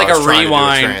should know, have, like, I was a trying to do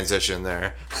rewind. transition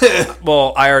there.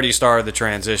 Well, I already started the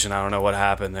transition. I don't know what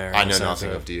happened there. I in know the sense nothing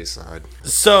of- of Deicide.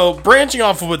 So, branching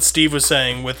off of what Steve was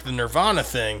saying with the Nirvana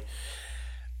thing,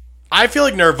 I feel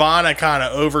like Nirvana kind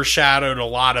of overshadowed a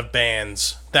lot of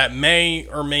bands that may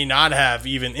or may not have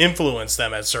even influenced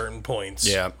them at certain points.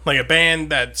 Yeah. Like a band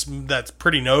that's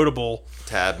pretty notable.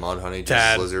 Tad, Mudhoney, Jesus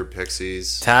Tad. Lizard,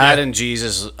 Pixies, Tad Yeah. and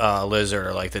Jesus Lizard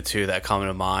are like the two that come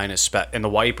to mind, and the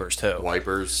Wipers too.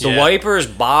 Wipers, The Yeah. Wipers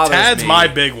bothers Tad's me. my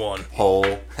big one.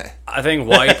 Hole. I think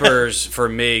Wipers for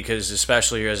me, because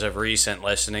especially as of recent,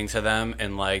 listening to them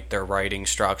and like their writing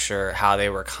structure, how they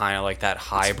were kind of like that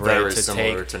hybrid very to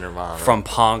similar take to Nirvana. from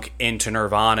punk into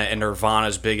Nirvana, and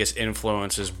Nirvana's biggest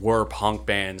influences were punk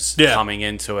bands Yeah. coming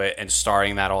into it and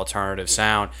starting that alternative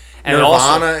sound. And it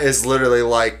also, Nirvana is literally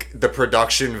like the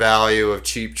production value of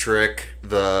Cheap Trick,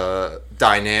 the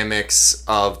dynamics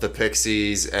of the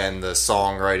Pixies and the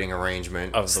songwriting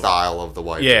arrangement style of the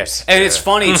Wipers. Yeah, and it's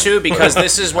funny too because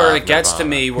this is where it gets to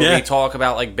me where we talk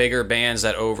about like bigger bands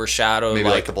that overshadow maybe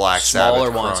like the Black smaller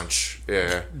Sabbath ones. Crunch.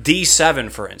 Yeah,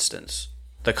 D7 for instance,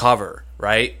 the cover,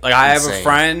 right? Like I have a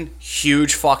friend,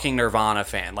 huge fucking Nirvana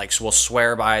fan, like will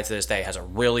swear by it to this day, has a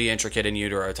really intricate in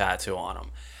utero tattoo on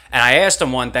him. And I asked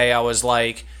him one day, I was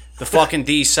like, the fucking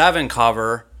D7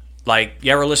 cover, like,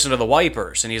 you ever listen to the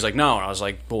Wipers? And he's like, no. And I was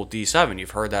like, well, D7,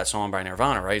 you've heard that song by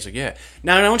Nirvana, right? He's like, yeah.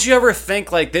 Now, don't you ever think,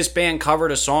 like, this band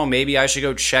covered a song, maybe I should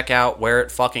go check out where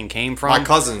it fucking came from? my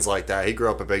cousin's like that. He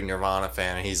grew up a big Nirvana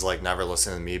fan, and he's like never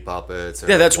listened to Meat Puppets. Or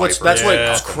Yeah, that's what's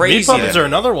crazy. Meat Puppets are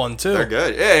another one, too. They're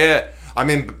good. Yeah. I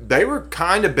mean, they were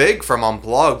kind of big from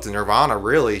Unplugged. Nirvana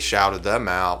really shouted them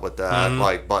out with that.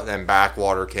 But then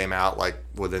Backwater came out like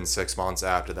within 6 months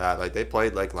after that. Like they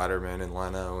played like Letterman and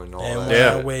Leno and all And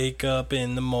that. when I wake up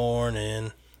in the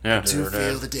morning. Yeah. To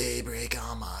feel the daybreak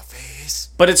on my face.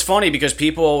 But it's funny because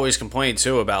people always complain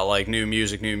too about like new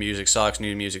music sucks,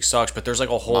 but there's like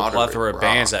a whole Moderate plethora of rock.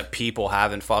 bands that people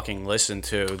haven't fucking listened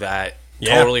to that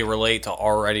totally relate to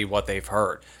already what they've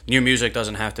heard. New music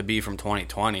doesn't have to be from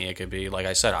 2020. It could be, like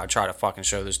I said, I try to fucking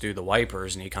show this dude the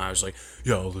Wipers and he kind of was like,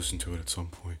 yeah, I'll listen to it at some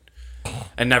point.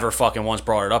 And never fucking once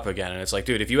brought it up again. And it's like,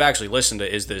 dude, if you actually listened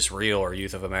to Is This Real or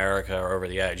Youth of America or Over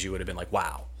the Edge, you would have been like,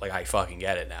 wow, like I fucking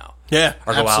get it now. Yeah,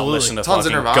 Or go out and absolutely. listen to Tons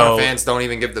of fucking Nirvana Go, fans don't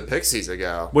even give the Pixies a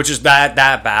go. which is that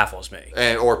baffles me.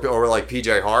 And or like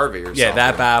PJ Harvey or something. Yeah,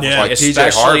 that baffles Yeah. me. Like PJ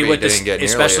Especially Harvey with didn't get nearly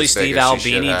especially as big Steve as she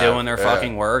should Albini have. doing their Yeah.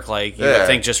 fucking work. Like you Yeah. would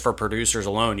think just for producers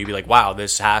alone, you'd be like, wow,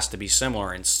 this has to be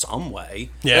similar in some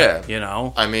way. Yeah. You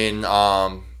know? I mean,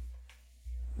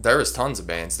 there was tons of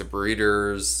bands. The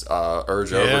Breeders,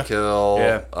 Urge Yeah. Overkill,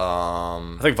 Yeah.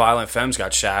 I think Violent Femmes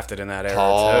got shafted in that era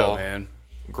Paul. too, man.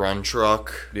 Grun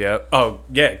Truck, Yeah. Oh,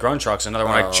 yeah. Grunge Truck's another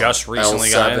one I just recently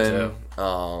got into.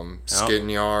 Skin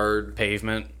Yard,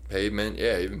 Pavement. Pavement.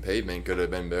 Yeah, even Pavement could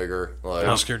have been bigger. Like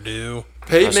Husker Du.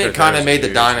 Pavement Husker kind Du of is made a the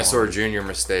huge Dinosaur one. Jr.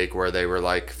 mistake where they were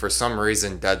like, for some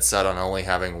reason, dead set on only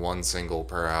having one single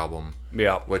per album,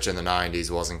 Yeah. which in the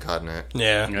 '90s wasn't cutting it.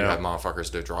 Yeah. You had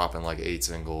motherfuckers to dropping like 8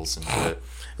 singles and shit.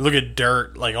 Look at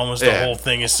Dirt. Like, almost the Yeah. whole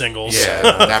thing is singles. Yeah,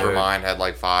 Nevermind had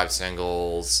like 5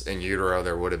 singles. In Utero,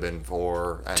 there would have been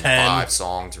 4 and 10. 5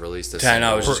 songs released as 10,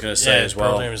 I was singles. just going to say Yeah, as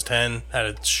well. Pearl Jam was 10. Had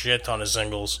a shit ton of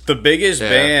singles. The biggest Yeah.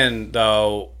 band,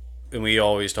 though, and we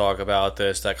always talk about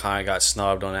this, that kind of got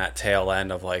snubbed on that tail end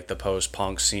of like the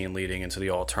post-punk scene leading into the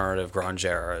alternative grunge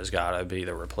era has got to be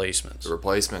the Replacements. The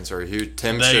Replacements are huge.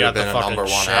 Tim They should got have the been a fucking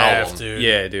number 1 shaft, album. dude.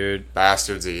 Yeah, dude.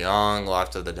 Bastards of Young,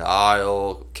 Left of the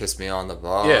Dial, Kiss Me on the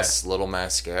Bus, Little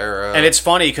Mascara. And it's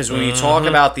funny because when you talk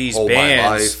about these Hold My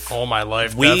bands, Life. All my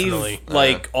life, we've definitely.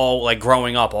 like all like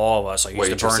growing up, all of us like used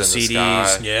to Waitress burn in the CDs,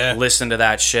 Sky. Yeah. listen to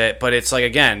that shit. But it's like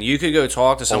again, you could go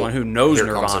talk to someone who knows Here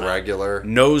Comes a Nirvana, Regular.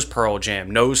 knows Pearl Jam,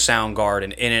 knows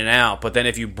Soundgarden, In and Out. But then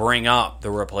if you bring up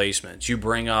the Replacements, you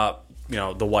bring up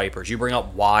the Wipers, you bring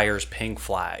up Wire's Pink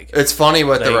Flag. It's funny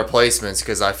with the They- Replacements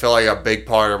because I feel like a big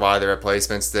part of why the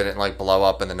Replacements didn't like blow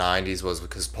up in the '90s was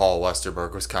because Paul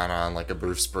Westerberg was kind of on like a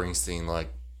Bruce Springsteen, like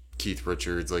Keith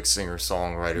Richards, like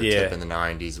singer-songwriter Yeah. tip in the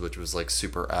 '90s, which was like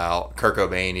super out. Kurt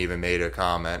Cobain even made a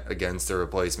comment against the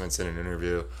Replacements in an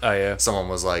interview. Oh yeah, Someone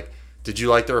was like, "Did you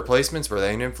like the Replacements? Were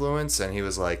they an influence?" And he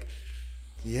was like,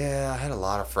 "Yeah, I had a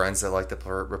lot of friends that liked the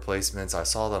Replacements. I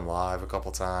saw them live a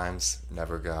couple times.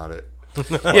 Never got it."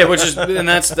 yeah, which is and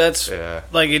that's Yeah.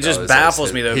 like it just No,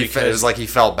 baffles me though it because was like he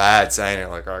felt bad saying it.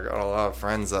 Like, I got a lot of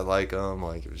friends that like them.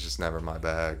 Like, it was just never my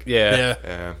bag. yeah. Yeah.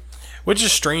 Yeah. Which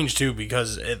is strange, too,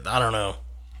 because I don't know.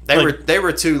 They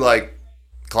were too like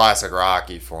classic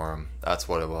Rocky for him. That's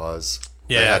what it was.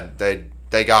 Yeah.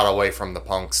 They got away from the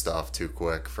punk stuff too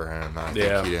quick for him. I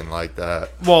Yeah. think he didn't like that.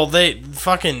 Well, they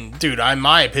fucking... Dude, in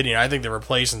my opinion, I think the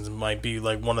Replacements might be,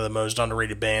 like, one of the most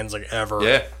underrated bands, like, ever.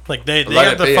 Yeah. Like, they Let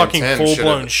got It the Be and fucking Tim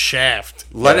full-blown should've- shaft.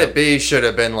 Let It Be should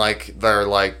have been like their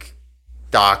like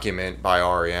document by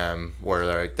REM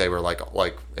where they were like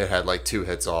it had like 2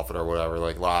 hits off it or whatever,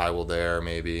 like Lie Will Dare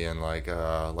maybe, and like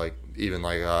even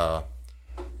like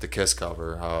the Kiss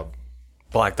cover,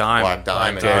 Black Diamond. Black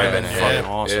Diamond, Black yeah, Diamond, yeah, fucking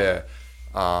awesome. yeah.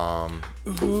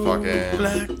 Fucking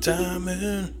Black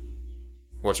Diamond.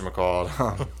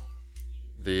 whatchamacallit?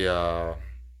 The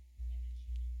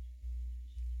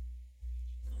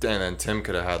and then Tim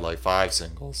could have had like 5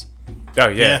 singles. Oh yeah.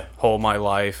 Yeah. Hold My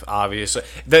Life, obviously.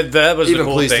 That was Even the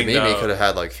cool Pleased thing. to Meet Me though. could have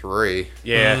had like 3.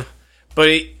 Yeah, but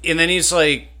and then he's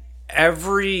like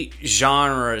every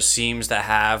genre seems to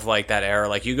have like that era.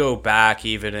 Like you go back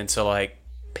even into like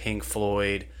Pink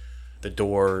Floyd, The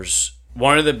Doors,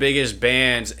 one of the biggest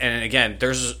bands, and again,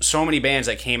 there's so many bands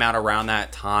that came out around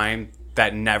that time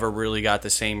that never really got the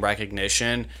same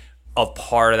recognition of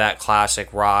part of that classic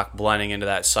rock blending into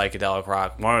that psychedelic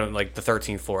rock. One of like the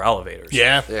 13th Floor Elevators.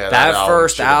 Yeah. That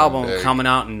first should've been album big. coming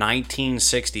out in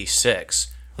 1966,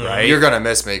 right? You're Gonna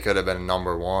Miss Me could have been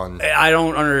number one. I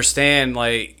don't understand,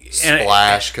 like...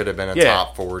 Splash could have been a Yeah.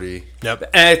 top 40.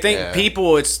 Yep. And I think Yeah.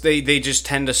 people, they just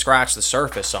tend to scratch the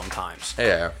surface sometimes.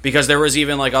 Yeah. Because there was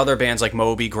even like other bands, like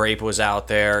Moby Grape was out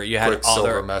there. You had Quicksilver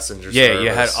other Messenger yeah, you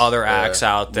had Service. other Yeah. acts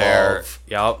out there. Love.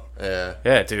 Yup. Yeah.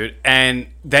 Yeah, dude. And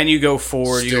then you go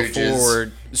forward.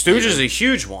 Stooges. Stooges is a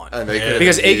huge one. And they could have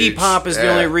Because been Iggy huge. Pop is the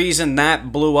Yeah. only reason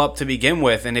that blew up to begin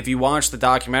with. And if you watch the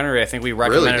documentary, I think we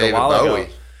Really, recommended David a while Bowie.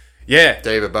 ago. Yeah.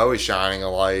 David Bowie shining a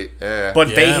light. Yeah. But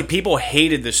Yeah. people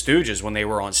hated the Stooges when they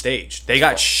were on stage. They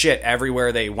got shit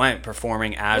everywhere they went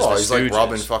performing as well, the he's Stooges. like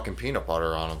rubbing fucking peanut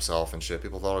butter on himself and shit.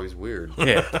 People thought he was weird.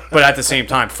 Yeah, but at the same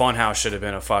time, Funhouse should have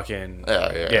been a fucking Yeah.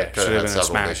 should Could've have had been a several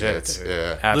smash big hit. hits. Dude.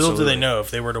 Yeah. Absolutely. Little do they know,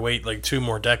 if they were to wait like 2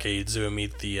 more decades, they would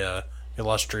meet the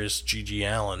illustrious G.G.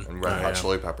 Allen. And Red Hot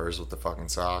Chili Peppers with the fucking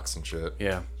socks and shit.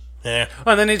 Yeah. Yeah.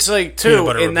 And then it's like Peanut too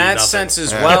butter would in be that nothing. sense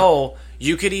as Yeah. well.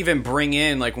 You could even bring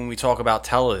in like when we talk about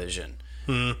television,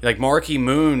 like Marquee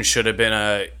Moon should have been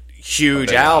a huge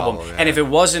big album. album, yeah. And if it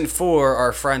wasn't for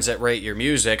our friends at Rate Your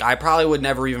Music, I probably would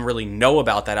never even really know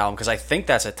about that album because I think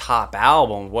that's a top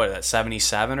album. What, that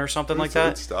 77 or something like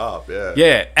that? Stop. Yeah.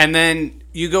 Yeah, and then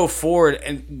you go forward,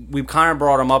 and we've kind of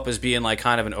brought them up as being like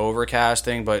kind of an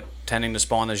overcasting, but tending to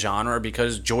spawn the genre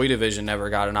because Joy Division never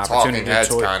got an opportunity Talking Heads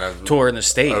to kind of tour in the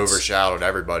States. overshadowed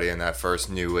everybody in that first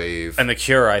new wave. And The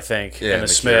Cure, I think, Yeah, and the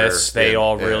The Smiths, Cure. they Yeah,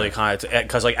 all yeah. really kind of,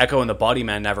 because like Echo and the Buddy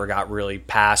Men never got really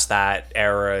past that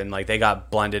era, and like they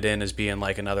got blended in as being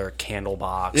like another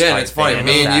Candlebox. Yeah, and type it's funny. band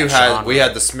Me of and you that we genre.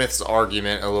 had the Smiths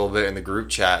argument a little bit in the group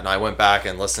chat, and I went back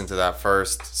and listened to that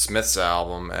first Smiths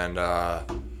album, and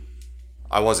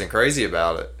I wasn't crazy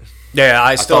about it. Yeah,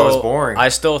 I still thought it was boring. I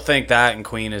still think that and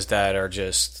Queen is Dead are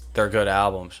just they're good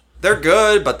albums. They're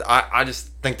good, but I just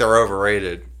think they're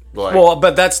overrated. Like, Well,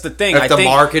 but that's the thing. if I the think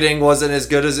marketing wasn't as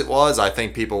good as it was, I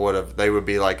think people they would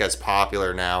be like as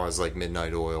popular now as like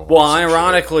Midnight Oil. Well, or some shit.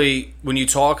 ironically, when you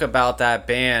talk about that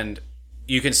band,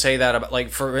 you can say that about, like,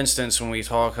 for instance, when we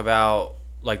talk about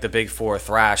like the Big Four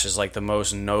thrash is like the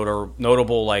most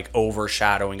notable like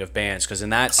overshadowing of bands because in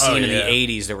that scene in yeah. the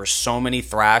 80s there were so many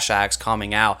thrash acts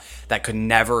coming out that could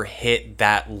never hit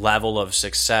that level of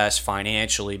success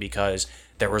financially because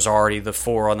there was already the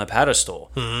four on the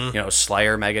pedestal. You know,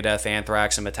 Slayer, Megadeth,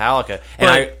 Anthrax, and Metallica. And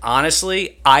Right.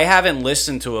 I haven't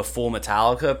listened to a full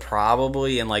Metallica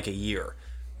probably in like a year.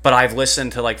 But I've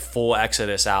listened to like full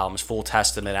Exodus albums, full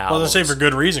Testament albums. Well, they say for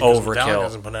good reason because Metallica Overkill.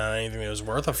 hasn't put out anything that was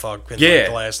worth a fuck in Yeah. like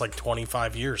the last like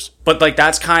 25 years. But like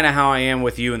that's kind of how I am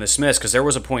with you and the Smiths because there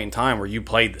was a point in time where you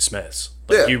played the Smiths.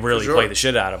 Like, Yeah, you really for sure. played the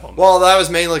shit out of them. Well, that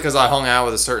was mainly because I hung out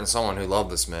with a certain someone who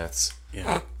loved the Smiths.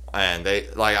 Yeah. And they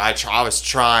like I was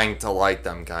trying to like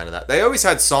them kind of that. They always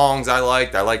had songs I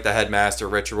liked. I liked the Headmaster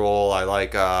Ritual. I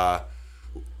like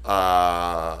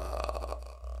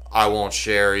I Won't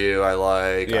Share You.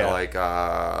 I Yeah. like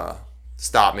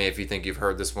Stop Me If You Think You've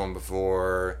Heard This One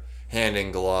Before. Hand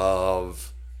in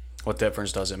Glove. What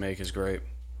Difference Does It Make is great.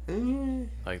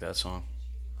 Like that song.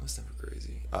 That's never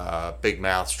crazy. Big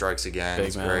Mouth Strikes Again. Big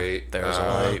It's Mouth. great. There's a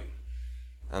light.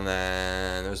 And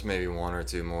then there's maybe one or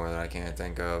two more that I can't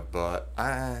think of, but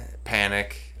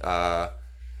Panic.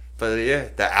 But yeah,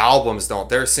 the albums don't.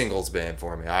 They're a singles band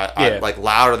for me. I Yeah. like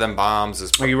Louder Than Bombs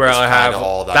is. You is really kinda have.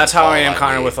 all That's how I am all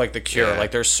kind of need. with like the Cure. Yeah.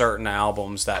 Like there's certain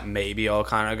albums that maybe I'll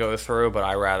kind of go through, but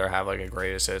I rather have like a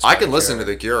greatest hits. I by can The listen Cure.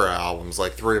 to the Cure albums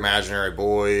like Three Imaginary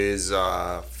Boys,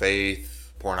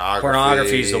 Faith, Pornography.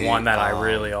 Pornography's the one that I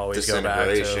really always go back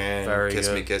to. Disintegration, Very Kiss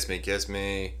good. Me, Kiss Me, Kiss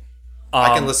Me.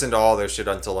 I can listen to all their shit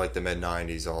until like the mid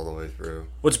 '90s, all the way through.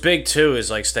 What's big too is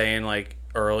like staying like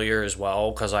earlier as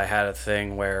well because I had a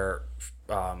thing where,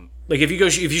 like if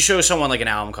you show someone like an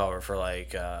album cover for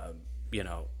like you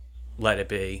know, Let It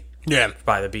Be Yeah.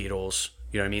 by the Beatles.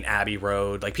 You know what I mean? Abbey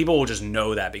Road. Like people will just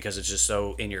know that because it's just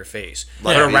so in your face.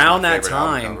 Let But It Be is around my that favorite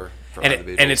album time, cover from and the and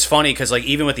Beatles. it's funny because like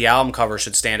even with the album cover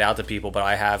should stand out to people, but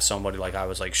I have somebody like I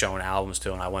was like showing albums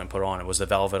to and I went and put on it was the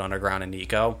Velvet Underground and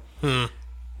Nico.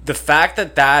 The fact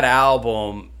that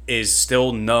album is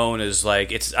still known as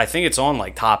like I think it's on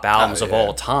like top albums of yeah.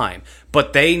 all time,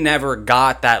 but they never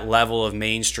got that level of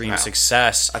mainstream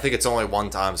success. I think it's only one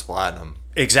times platinum.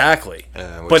 Exactly.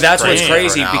 Which But is that's what's for an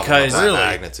crazy album of because that Really?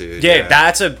 magnitude, yeah,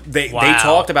 that's they Wow.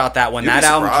 talked about that when You'd that be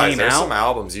album surprised. came There's out. some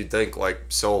albums you'd think like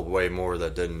sold way more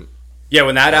that didn't. Yeah,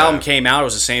 when that album came out, it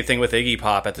was the same thing with Iggy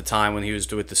Pop at the time when he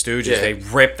was with the Stooges. Yeah. They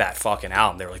ripped that fucking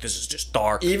album. They were like, "This is just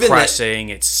dark, Even depressing.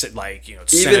 It's like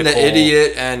it's Even cynical. the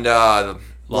Idiot and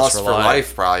Lust for Life.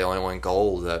 Life probably only went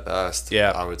gold at best.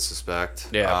 Yeah. I would suspect.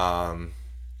 Yeah.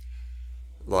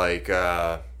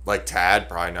 Like Tad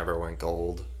probably never went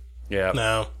gold. Yeah.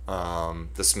 No.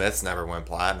 The Smiths never went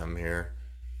platinum here.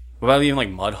 What about even like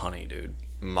Mudhoney, dude?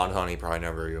 Mudhoney probably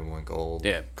never even went gold.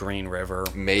 Yeah, Green River.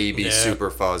 Maybe Yeah.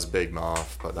 Super Fuzz Big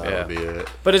Muff, but that would be it.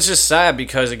 But it's just sad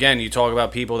because, again, you talk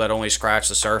about people that only scratch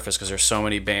the surface because there's so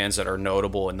many bands that are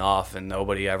notable enough and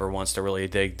nobody ever wants to really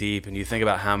dig deep. And you think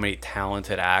about how many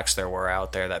talented acts there were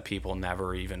out there that people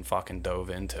never even fucking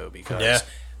dove into because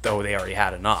though they already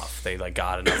had enough. They like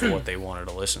got enough of what they wanted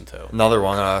to listen to. Another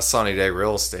one, Sunny Day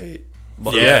Real Estate.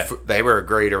 But Yeah. they were a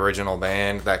great original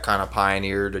band that kind of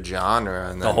pioneered a genre.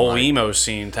 And then, The whole emo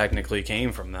scene technically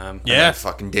came from them. Yeah.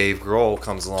 fucking Dave Grohl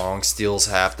comes along, steals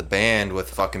half the band with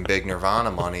fucking big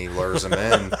Nirvana money, lures them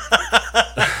in.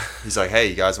 He's like, "Hey,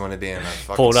 you guys want to be in a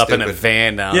fucking Pulled up in a stupid-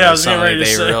 van down Yeah, I to was getting Sunny ready to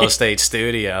Day say. Real Estate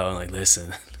studio and like,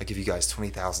 listen, I give you guys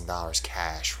 $20,000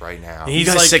 cash right now." you He's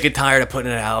guys like sick and tired of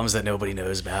putting in albums that nobody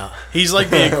knows about. he's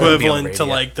like the Be on equivalent to radio.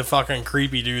 like the fucking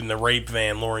creepy dude in the rape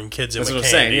van luring kids in That's with what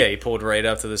I'm candy. saying. Yeah, he pulled right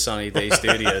up to the Sunny Day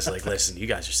Studios. Like, listen, you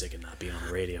guys are sick of not being on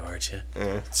the radio, aren't you?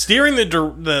 Steering the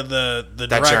That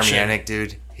direction. Jeremy Yannick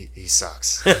dude, he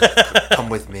sucks. Come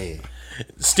with me.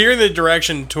 Steering the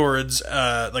direction towards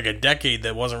like a decade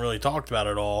that wasn't really talked about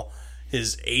at all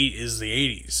is the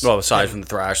 80s. Well, aside from the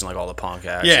thrash and like all the punk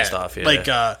acts and stuff. Yeah. Like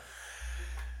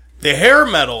the hair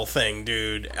metal thing,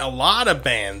 dude. A lot of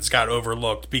bands got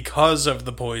overlooked because of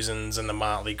the Poisons and the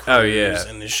Motley Crues Oh, yeah.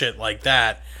 and the shit like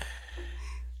that.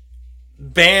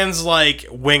 Bands like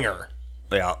Winger,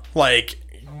 yeah. like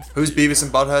Who's Beavis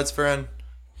and Butthead's friend?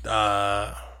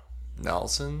 no,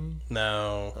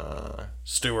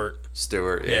 Stewart.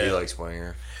 Stewart. Yeah, he Yeah. likes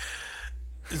Winger.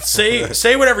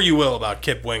 Say whatever you will about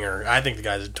Kip Winger. I think the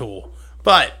guy's a tool,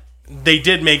 but they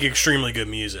did make extremely good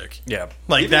music. Yeah.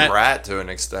 Like Even that. Rat, to an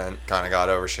extent, kind of got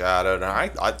overshadowed.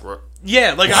 And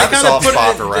Yeah, like I I have a kind of soft put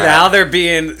spot it. for In, Rat. Now they're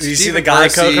being. Did you see the Stephen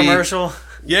Geico Percy. commercial?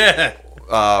 yeah, we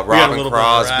got a Robin little bit of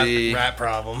Crosby. a rat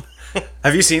problem.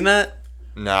 Have you seen that?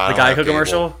 No, I The don't have Geico cable.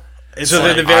 commercial? It's So like,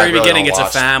 at the I very really beginning, don't it's a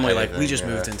watch family. Like, we anything, just yeah.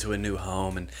 moved into a new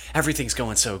home and everything's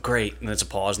going so great. And there's a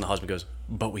pause, and the husband goes,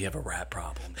 "But we have a rat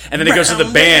problem." And then it goes to the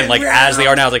band, like as they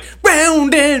are now, it's like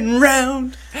round and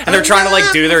round, and they're trying to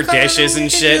like do their dishes and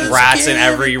shit. And rats in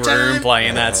every room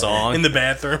playing that song. in the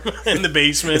bathroom, in the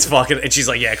basement. It's fucking. And she's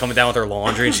like, yeah, coming down with her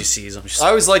laundry, and she sees them. She's I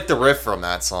always like the riff from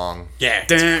that song. yeah.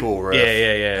 Cool riff.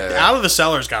 Yeah. Out of the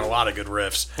Cellar's got a lot of good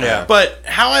riffs. Yeah. But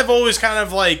how I've always kind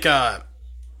of like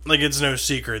it's no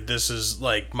secret, this is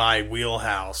like my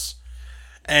wheelhouse.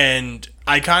 And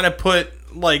I kind of put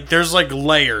like there's like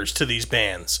layers to these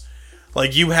bands.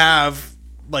 Like you have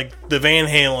like the Van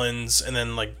Halens and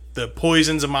then like the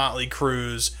Poisons and Motley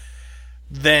Crues.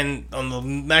 Then on the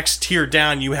next tier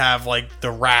down you have like the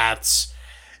Rats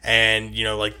and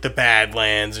like the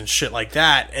Badlands and shit like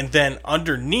that. And then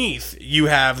underneath you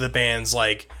have the bands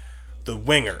like the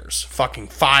Wingers, fucking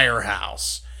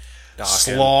Firehouse,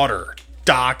 Slaughter,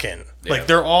 Dokken. Like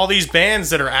they're all these bands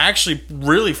that are actually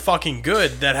really fucking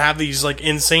good that have these like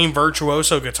insane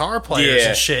virtuoso guitar players Yeah.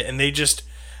 and shit, and they just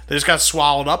got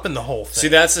swallowed up in the whole thing. See,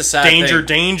 that's the sad thing.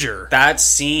 Danger, That or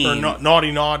scene,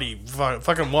 naughty,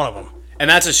 fucking one of them. and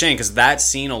that's a shame because that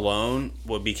scene alone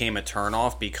became a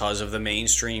turnoff because of the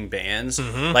mainstream bands.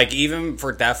 Mm-hmm. Like even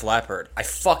for Def Leppard, I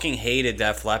fucking hated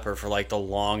Def Leppard for like the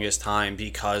longest time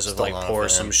because of like not a Pour fan.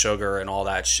 Some Sugar and all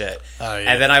that shit. Oh,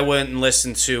 yeah. And then I went and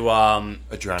listened to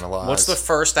Adrenalize. what's the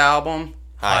first album?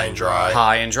 High and Dry?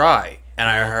 High and Dry. And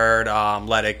I heard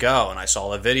Let It Go, and I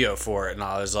saw the video for it, and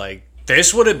I was like,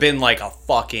 this would have been like a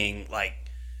fucking like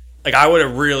I would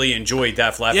have really enjoyed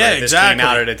Def Leppard Yeah, if this exactly. came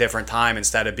out at a different time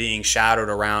instead of being shadowed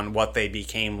around what they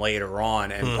became later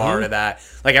on. And Mm-hmm. part of that,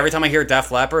 like every time I hear Def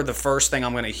Leppard, the first thing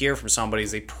I'm going to hear from somebody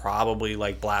is they probably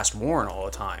like blast Warren all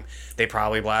the time. They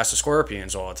probably blast the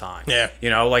Scorpions all the time. Yeah.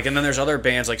 Like, and then there's other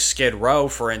bands like Skid Row,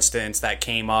 for instance, that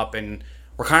came up and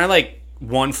were kind of like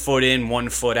 1 foot in, 1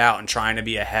 foot out, and trying to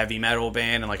be a heavy metal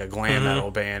band and like a glam metal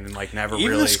band, and like never Mm-hmm.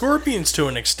 Even really the Scorpions to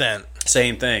an extent.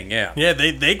 same thing. Yeah. Yeah,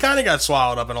 they kind of got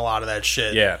swallowed up in a lot of that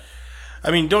shit. Yeah.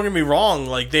 I mean, don't get me wrong.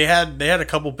 Like they had a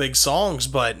couple big songs,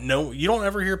 but no, you don't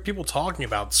ever hear people talking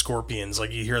about Scorpions.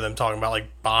 Like you hear them talking about like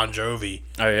Bon Jovi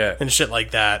Oh yeah. and shit like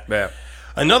that. Yeah.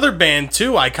 Another band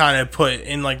too, I kind of put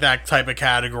in like that type of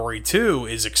category too,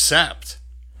 is Accept.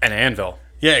 And Anvil.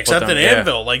 Yeah, Accept them, and yeah.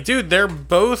 Anvil. Like, dude, they're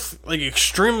both like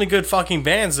extremely good fucking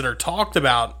bands that are talked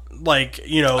about. Like,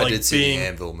 I like did see being. the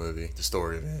Anvil movie, the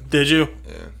story of Anvil. Did you?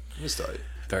 Yeah. It was tight.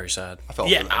 Very sad. I felt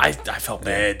Yeah, for them. I felt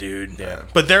bad, dude. Yeah.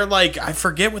 But they're like, I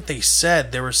forget what they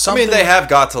said. There was I something. mean, they have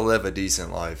got to live a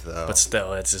decent life, though. But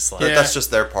still, it's just like But that's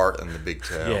just their part in the big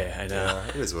tale. Yeah, I know.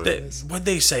 It is what it is. What'd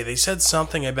they say? They said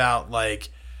something about like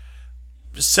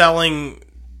selling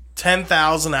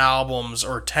 10,000 albums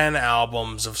or 10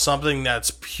 albums of something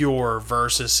that's pure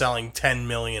versus selling 10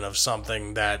 million of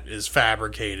something that is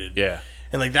fabricated. Yeah.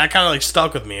 And like that kind of like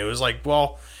stuck with me. It was like,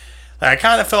 well, I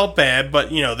kind of felt bad,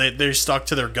 but you know, they stuck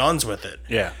to their guns with it.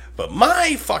 Yeah. But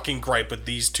my fucking gripe with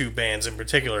these two bands in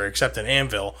particular, except in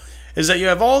Anvil, is that you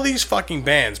have all these fucking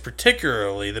bands,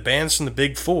 particularly the bands from the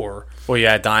Big Four. Well,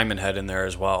 yeah, Diamond Head in there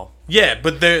as well. Yeah,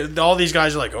 but all these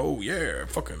guys are like, oh yeah,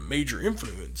 fucking major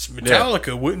influence.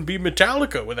 Metallica wouldn't be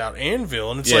Metallica without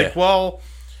Anvil. And it's like, well,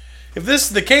 if this is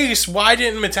the case, why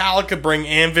didn't Metallica bring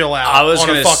Anvil out on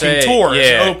a fucking tour as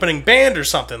an opening band or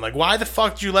something? Like, why the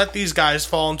fuck did you let these guys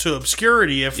fall into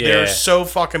obscurity if they're so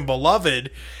fucking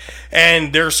beloved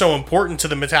and they're so important to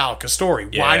the Metallica story?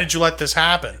 Why did you let this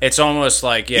happen? It's almost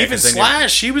like, Even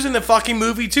Slash, he was in the fucking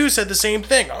movie too, said the same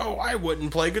thing. Oh, I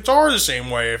wouldn't play guitar the same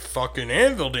way if fucking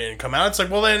Anvil didn't come out. It's like,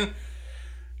 well then,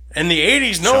 in the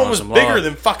 80s, no one was bigger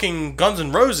than fucking Guns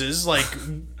N' Roses. Like,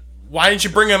 why didn't you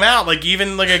bring them out? Like,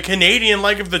 even like a Canadian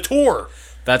leg of the tour.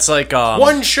 That's like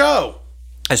one show.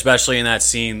 Especially in that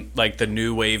scene, like the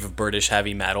new wave of British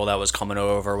heavy metal that was coming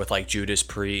over with like Judas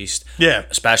Priest. Yeah.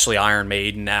 Especially Iron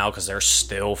Maiden now because they're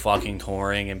still fucking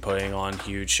touring and putting on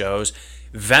huge shows.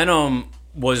 Venom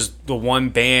was the one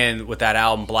band with that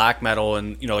album Black Metal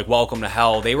and, you know, like Welcome to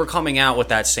Hell. They were coming out with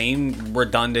that same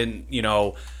redundant, you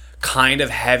know, kind of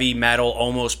heavy metal,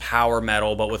 almost power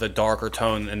metal, but with a darker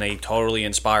tone, and they totally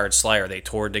inspired Slayer. They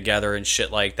toured together and shit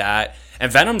like that.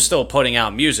 And Venom's still putting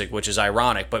out music, which is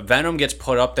ironic, but Venom gets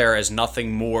put up there as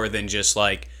nothing more than just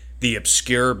like the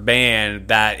obscure band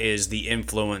that is the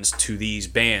influence to these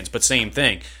bands. But same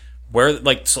thing, where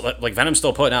like Venom's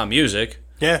still putting out music.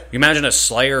 Yeah. You imagine a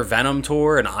Slayer Venom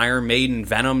tour, an Iron Maiden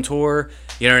Venom tour,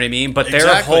 you know what I mean? But their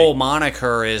Exactly. whole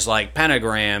moniker is like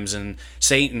pentagrams and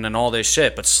Satan and all this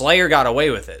shit. But Slayer got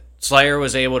away with it. Slayer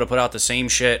was able to put out the same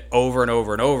shit over and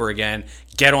over and over again,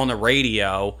 get on the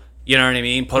radio, you know what I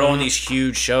mean? Put on these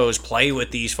huge shows, play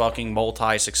with these fucking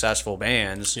multi-successful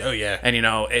bands. Oh, yeah. And, you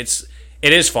know, it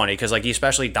is funny because, like,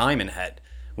 especially Diamond Head,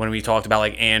 when we talked about,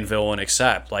 like, Anvil and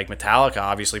Accept, like, Metallica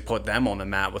obviously put them on the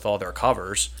map with all their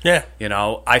covers. Yeah. You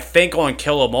know, I think on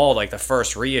Kill 'Em All, like, the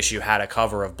first reissue had a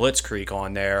cover of Blitzkrieg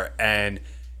on there, and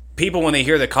people, when they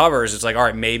hear the covers, it's like, all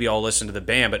right, maybe I'll listen to the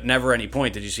band, but never at any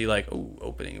point did you see, like, ooh,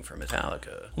 opening for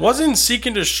Metallica. Wasn't Seek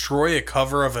and Destroy a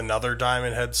cover of another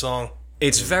Diamond Head song?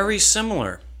 It's very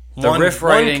similar. The One riff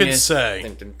writing could is... say.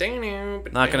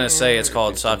 Not going to say it's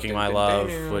called Sucking My Love,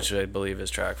 which I believe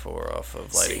is track 4 off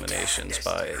of Lighting the Nations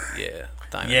by,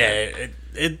 Diamond Head.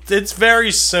 Yeah, it's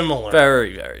very similar.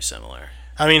 Very, very similar.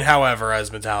 I mean, however, as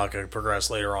Metallica progressed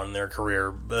later on in their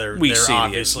career, they're see the-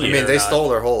 obviously... I mean, they they're stole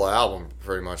their whole album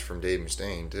pretty much from Dave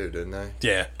Mustaine, too, didn't they?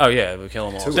 Yeah. Oh, yeah, we Kill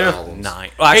 'Em All. Two They're albums.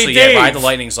 9. Well, actually, Hey, Ride the Dave.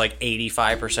 Lightning's like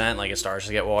 85%, like it starts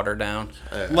to get watered down.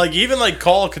 Like, even like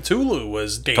Call of Cthulhu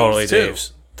was Dave's, Totally too.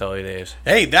 Dave's. Totally Dave's.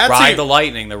 Hey, that's Ride it. the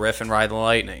Lightning, the riff and Ride the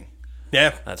Lightning.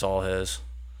 Yeah. That's all his.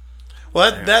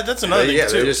 Well, that's another thing, Yeah,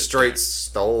 too. they just straight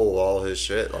stole all his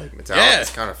shit. Like, Metallica's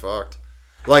Yeah. kind of fucked.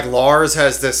 Like, Lars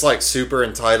has this, like, super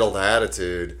entitled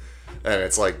attitude. And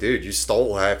it's like, dude, you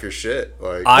stole half your shit.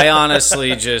 Like, I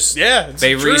honestly just... Yeah, it's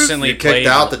They the truth. recently you kicked played...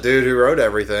 out the dude who wrote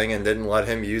everything and didn't let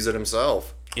him use it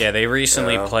himself. Yeah, they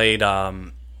recently Yeah. played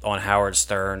on Howard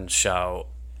Stern's show,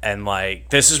 and like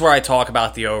this is where I talk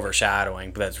about the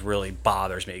overshadowing, but that really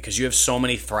bothers me because you have so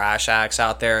many thrash acts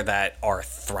out there that are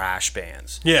thrash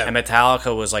bands. Yeah. and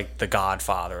Metallica was like the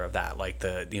godfather of that, like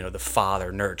the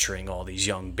father nurturing all these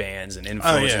young bands and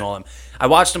influencing all them. I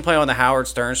watched them play on the Howard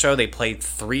Stern show. They played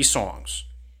 3 songs.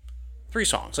 3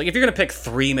 songs. Like if you're gonna pick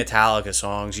 3 Metallica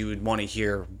songs, you would want to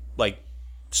hear like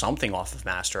something off of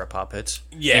Master of Puppets.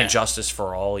 Yeah. And Justice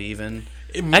for All, even.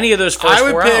 Any of those first I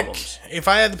would 4 pick, albums. if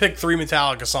I had to pick 3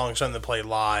 Metallica songs something to play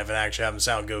live and actually have them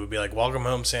sound good, would be like Welcome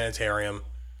Home Sanitarium,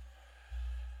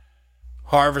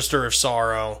 Harvester of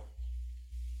Sorrow,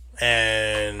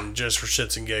 and just for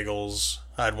shits and giggles,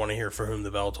 I'd want to hear For Whom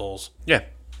the Bell Tolls. Yeah.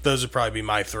 Those would probably be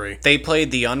my 3. They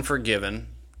played The Unforgiven,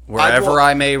 Wherever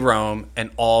I May Roam,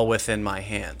 and All Within My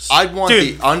Hands. I'd want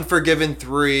Dude. the Unforgiven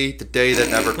 3, The Day That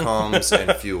Never Comes,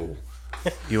 and Fuel.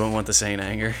 You wouldn't want the Saint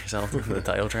Anger, so the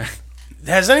title track.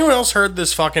 Has anyone else heard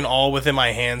this fucking All Within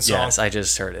My Hands song? Yes, I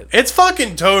just heard it. It's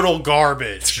fucking total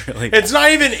garbage. really It's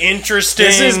not even interesting.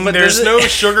 There's no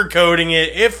sugarcoating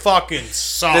it. It fucking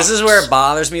sucks. This is where it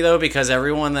bothers me though, because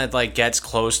everyone that like gets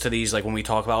close to these, like when we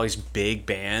talk about all these big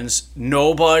bands,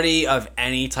 nobody of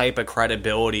any type of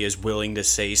credibility is willing to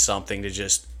say something to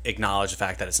just acknowledge the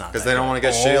fact that it's not. Because that they don't good. want to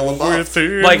get Shia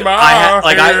LaBeouf.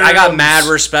 Like I got mad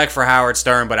respect for Howard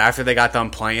Stern, but after they got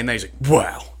done playing, they was like,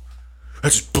 wow,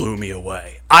 that just blew me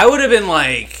away. I would have been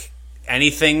like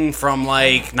anything from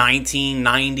like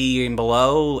 1990 and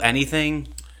below,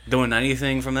 doing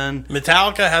anything from then.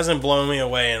 Metallica hasn't blown me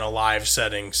away in a live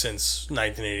setting since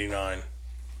 1989.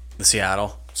 The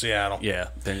Seattle. Yeah.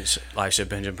 Live shit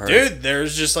binge and purge. Dude,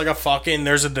 there's just like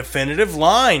there's a definitive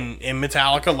line in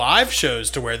Metallica live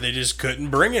shows to where they just couldn't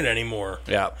bring it anymore.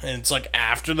 Yeah. And it's like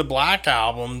after the Black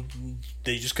Album,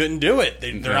 they just couldn't do it.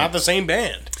 They're not the same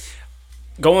band.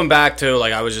 Going back to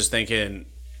like, I was just thinking,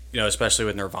 especially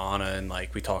with Nirvana and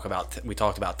like we talked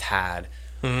about Tad.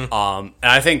 Mm-hmm. And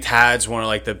I think Tad's one of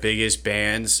like the biggest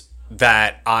bands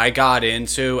that I got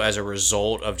into as a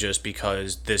result of just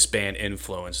because this band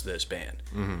influenced this band.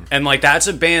 Mm-hmm. And like that's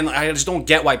a band I just don't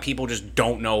get why people just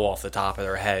don't know off the top of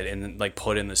their head and like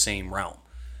put in the same realm.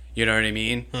 You know what I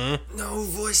mean? Mm-hmm. No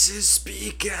voices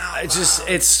speak out.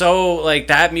 It's so like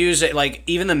that music, like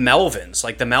even the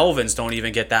Melvins don't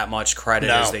even get that much credit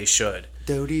as they should.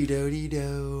 Do-dee do-dee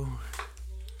do.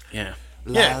 Yeah.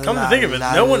 Yeah, come to think of it,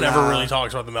 no one ever really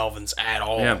talks about the Melvins at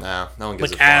all. Yeah. No one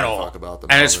gives Like, a at all. fuck about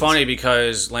them. And it's funny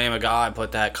because Lamb of God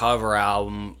put that cover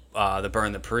album, The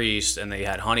Burn the Priest, and they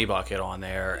had Honey Bucket on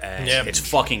there, and it's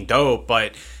fucking dope.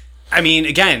 But I mean,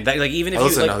 again, like even if I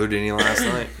listened you to like, Houdini last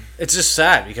night. it's just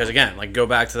sad because again, like go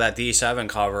back to that D7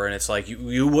 cover, and it's like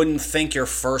you wouldn't think your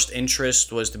first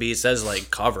interest was to be. It says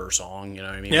like cover song, you know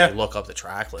what I mean? Yeah. You look up the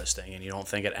track listing, and you don't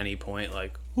think at any point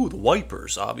like, ooh, the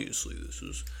Wipers. Obviously, this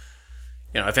is.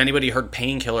 If anybody heard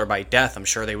Painkiller by Death, I'm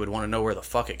sure they would want to know where the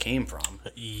fuck it came from.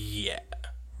 Yeah.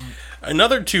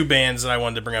 Another two bands that I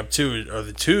wanted to bring up too are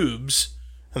the Tubes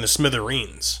and the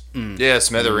Smithereens. Yeah,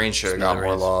 Smithereens should have got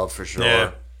more love for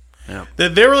sure. Yeah.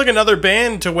 They were like another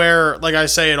band to where, like I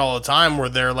say it all the time, where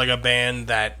they're like a band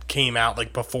that came out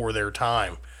like before their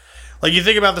time. Like you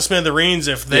think about the Smithereens,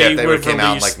 if they would have came out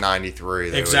in released- like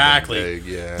 '93, exactly. big,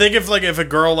 yeah. Think if a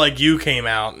Girl Like You came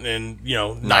out in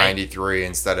 '93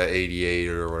 instead of '88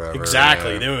 or whatever.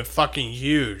 exactly, yeah. they went fucking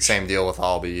huge. Same deal with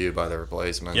I'll Be You by the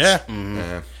Replacements. Yeah.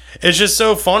 Yeah. It's just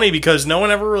so funny because no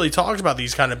one ever really talks about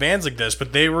these kind of bands like this,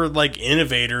 but they were like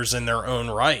innovators in their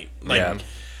own right.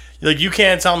 Like you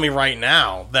can't tell me right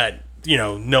now that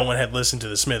no one had listened to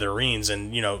the Smithereens,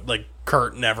 and like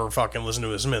Kurt never fucking listened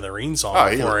to a Smithereens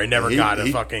song before. He never got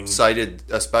a fucking cited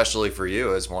Especially for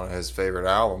You as one of his favorite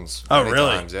albums. Oh, many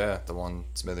really? times, yeah, the one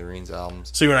Smithereens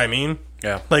albums. See what I mean?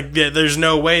 Yeah. Like there's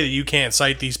no way that you can't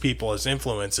cite these people as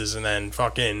influences and then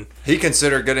fucking. He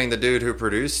considered getting the dude who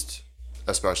produced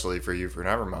Especially for You for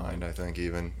Nevermind. I think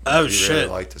even. Oh, he shit. really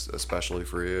liked Especially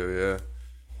for You. Yeah.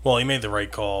 Well, he made the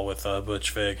right call with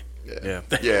Butch Vig. Yeah.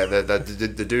 Yeah,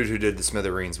 the dude who did the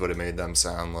Smithereens would have made them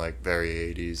sound like very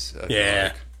 80s. I feel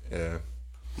Yeah. like. Yeah.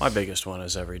 My biggest one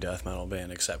is every death metal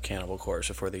band except Cannibal Corpse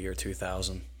before the year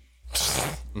 2000.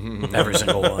 Every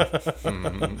single one.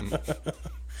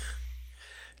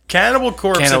 Cannibal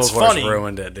Corpse, Cannibal it's Corpse funny.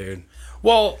 ruined it, dude.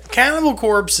 Well, Cannibal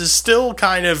Corpse is still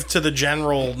kind of to the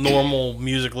general normal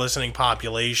music listening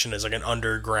population as like an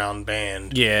underground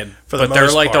band. Yeah, For the but they're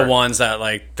most like part. the ones that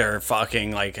like they're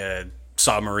fucking like a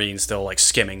submarine still like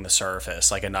skimming the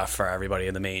surface, like enough for everybody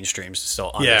in the mainstreams to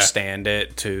still understand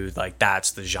it to like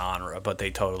that's the genre, but they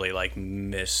totally like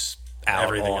miss out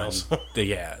Everything on else.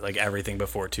 like everything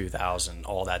before 2000,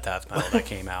 all that death metal that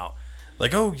came out.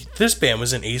 Like, oh, this band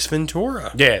was in Ace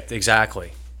Ventura. Yeah,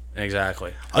 exactly. Like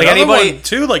Another anybody one,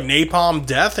 too, like Napalm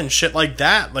Death and shit like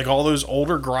that. Like all those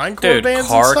older grindcore Dude, bands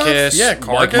Carcass, and stuff. Yeah,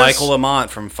 Carcass. like Michael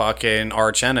Lamont from fucking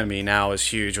Arch Enemy now is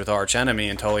huge with Arch Enemy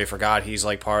and totally forgot he's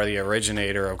like part of the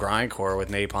originator of grindcore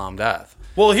with Napalm Death.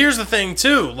 Well, here's the thing,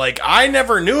 too. Like, I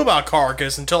never knew about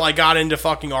Carcass until I got into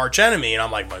fucking Arch Enemy, and I'm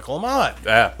like, Michael Lamont.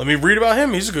 Yeah. Let me read about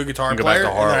him. He's a good guitar Go player.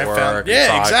 back to And then I hard found- work. yeah,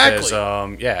 Talk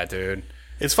exactly. is, yeah, dude.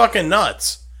 It's fucking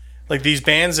nuts. Like, these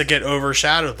bands that get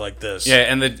overshadowed like this. Yeah,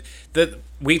 and the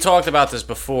we talked about this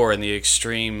before in the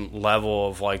extreme level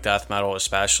of like death metal,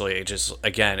 especially. It just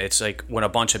again, it's like when a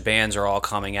bunch of bands are all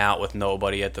coming out with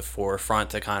nobody at the forefront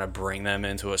to kind of bring them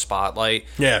into a spotlight.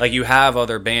 Yeah. like you have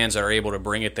other bands that are able to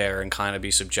bring it there and kind of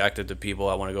be subjected to people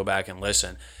that want to go back and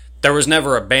listen. There was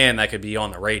never a band that could be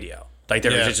on the radio. Like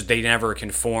they never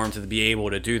conformed to be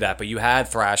able to do that. But you had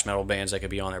thrash metal bands that could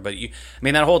be on there. But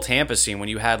that whole Tampa scene, when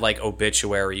you had like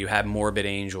Obituary, you had Morbid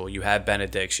Angel, you had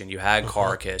Benediction, you had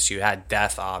Carcass, you had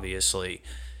Death, obviously,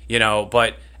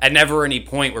 But at never any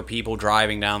point were people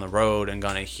driving down the road and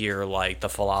gonna hear like The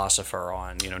Philosopher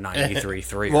on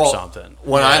 93.3 or something.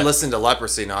 When I listened to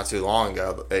Leprosy not too long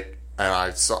ago, and I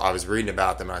was reading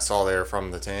about them, and I saw they were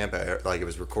from the Tampa, like it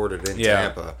was recorded in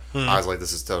Tampa. I was like,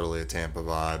 this is totally a Tampa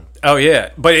vibe. Oh yeah,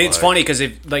 but it's funny because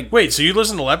wait, so you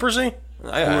listened to Leprosy?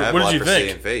 What did you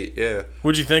think? And Fate, yeah.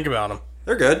 What did you think about them?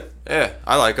 They're good. Yeah,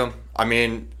 I like them. I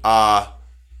mean,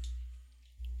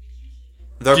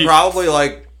 they're probably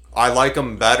like, I like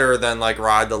them better than like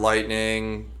Ride the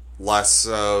Lightning, less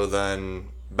so than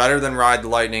better than Ride the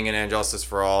Lightning and And Justice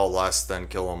for All, less than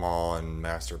Kill 'Em All and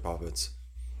Master Puppets.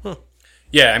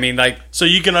 Yeah, I mean, like... So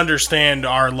you can understand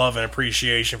our love and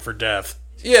appreciation for Death.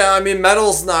 Yeah, I mean,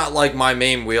 metal's not, like, my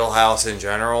main wheelhouse in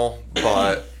general,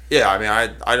 but, yeah, I mean,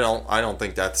 I don't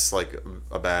think that's, like,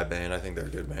 a bad band. I think they're a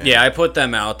good band. Yeah, I put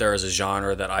them out there as a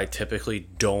genre that I typically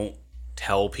don't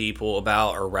tell people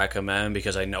about or recommend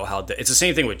because I know how... It's the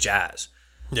same thing with jazz.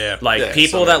 Yeah. Like,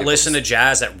 people that listen to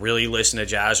jazz, that really listen to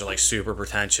jazz are, like, super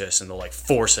pretentious and they'll, like,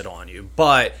 force it on you.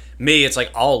 But me, it's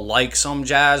like, I'll like some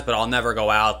jazz, but I'll never go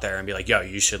out there and be like, yo,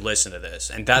 you should listen to this.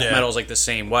 And death metal's, like, the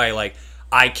same way. Like,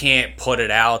 I can't put it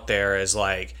out there as,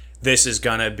 like, this is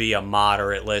gonna be a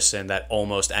moderate listen that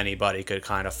almost anybody could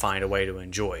kind of find a way to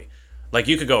enjoy. Like,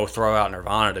 you could go throw out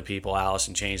Nirvana to people, Alice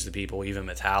in Chains to people, even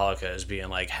Metallica as being,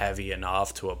 like, heavy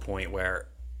enough to a point where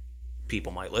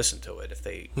people might listen to it if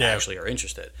they actually are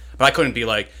interested. But I couldn't be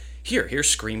like, here's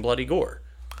Scream Bloody Gore.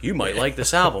 You might like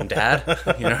this album, Dad.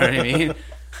 You know what I mean?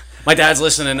 My dad's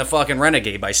listening to fucking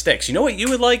Renegade by Styx. You know what you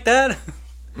would like, Dad?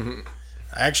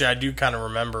 Actually, I do kind of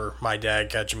remember my dad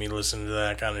catching me listening to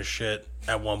that kind of shit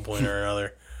at one point or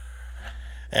another.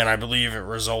 And I believe it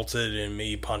resulted in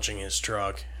me punching his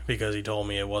truck because he told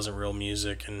me it wasn't real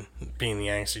music, and being the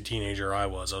angsty teenager I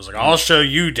was like, I'll show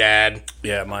you, Dad.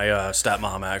 Yeah, my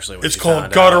stepmom actually... It's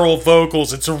called guttural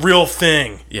vocals. It's a real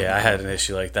thing. Yeah, I had an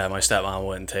issue like that. My stepmom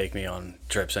wouldn't take me on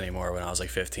trips anymore when I was like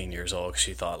 15 years old because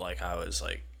she thought like I was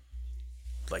like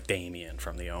Damien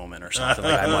from The Omen or something.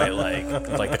 Like I might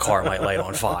like the car might light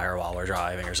on fire while we're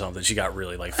driving or something. She got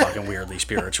really like fucking weirdly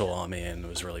spiritual on me, and it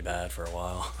was really bad for a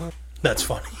while. That's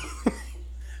funny.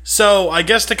 So, I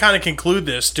guess to kind of conclude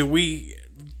this,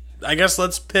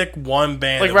 let's pick one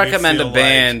band. Like, recommend a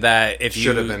band that if you...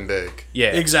 Should have been big. Yeah.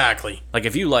 Exactly. Like,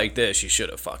 if you like this, you should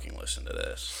have fucking listened to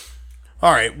this.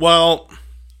 All right, well,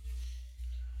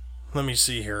 let me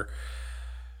see here.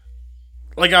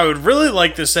 Like, I would really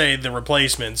like to say The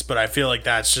Replacements, but I feel like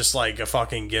that's just, like, a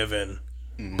fucking given.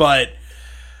 Mm-hmm. But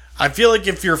I feel like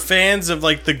if you're fans of,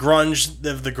 like, the grunge,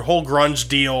 the whole grunge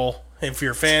deal, if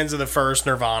you're fans of the first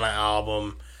Nirvana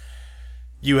album,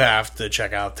 you have to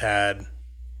check out Tad.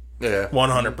 Yeah.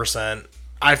 100%.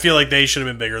 I feel like they should have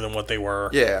been bigger than what they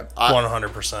were. Yeah.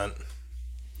 100%.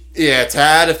 Yeah,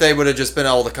 Tad, if they would have just been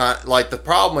able to... Like, the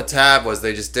problem with Tad was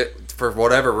they just did... For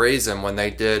whatever reason, when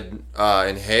they did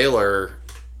Inhaler,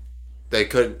 they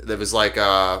couldn't... It was like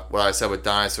what I said with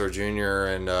Dinosaur Jr.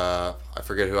 and I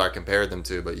forget who I compared them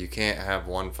to, but you can't have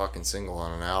one fucking single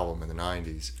on an album in the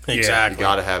 90s. Exactly. You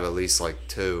gotta have at least, like,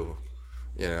 2,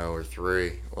 or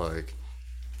 3. Like...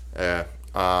 Yeah.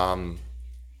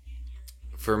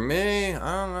 For me,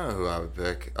 I don't know who I would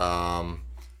pick.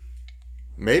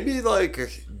 Maybe like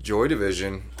Joy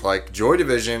Division. Like Joy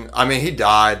Division. I mean, he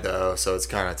died though, so it's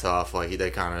kind of tough. Like they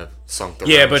kind of sunk the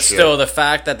but shit. Still, the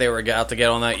fact that they were out to get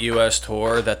on that U.S.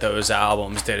 tour, that those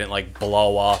albums didn't like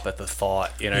blow up at the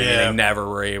thought. You know, what I mean? They never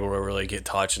were able to really get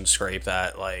touch and scrape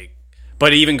that. Like,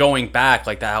 but even going back,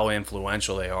 like how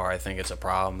influential they are, I think it's a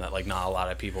problem that like not a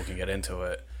lot of people can get into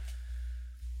it.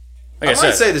 Like I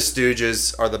might say the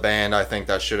Stooges are the band. I think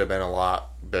that should have been a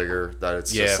lot bigger. That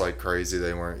it's just like crazy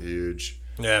they weren't huge.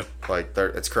 Yeah, like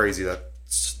it's crazy that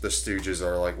the Stooges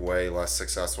are like way less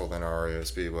successful than REO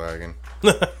Speedwagon.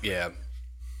 Yeah,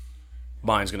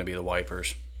 mine's gonna be the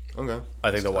Wipers. Okay,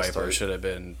 I think the Wipers should have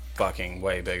been fucking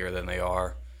way bigger than they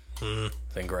are. Mm-hmm.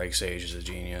 I think Greg Sage is a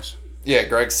genius. Yeah,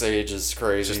 Greg Sage is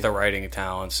crazy. Just the writing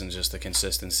talents and just the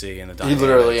consistency and the dynamics. He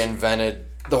literally invented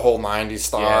the whole 90s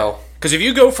style. Because if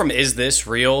you go from Is This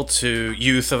Real to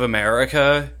Youth of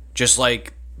America, just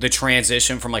like the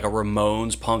transition from like a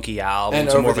Ramones punky album and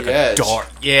to more of like a dark...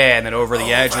 Yeah, and then Over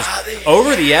the Edge was...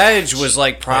 Over the Edge was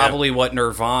like probably what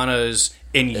Nirvana's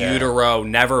In Utero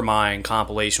Nevermind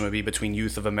compilation would be between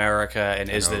Youth of America and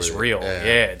Is This Real.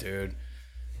 Yeah, dude.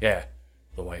 Yeah.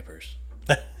 The Wipers.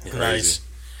 Nice.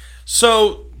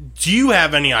 So, do you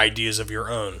have any ideas of your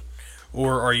own?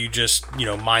 Or are you just,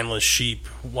 mindless sheep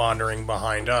wandering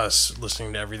behind us,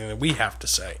 listening to everything that we have to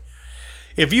say?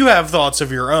 If you have thoughts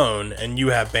of your own and you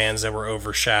have bands that were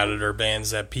overshadowed or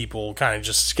bands that people kind of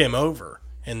just skim over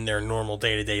in their normal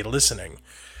day-to-day listening,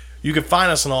 you can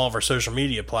find us on all of our social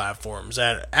media platforms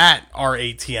at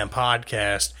RATM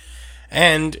Podcast.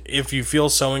 And if you feel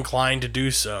so inclined to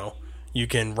do so, you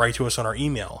can write to us on our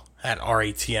email at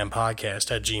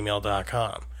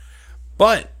ratmpodcast@gmail.com.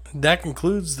 But that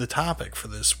concludes the topic for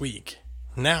this week.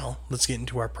 Now, let's get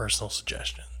into our personal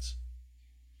suggestions.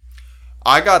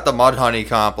 I got the Mudhoney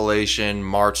compilation,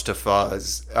 March to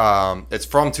Fuzz. It's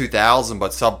from 2000,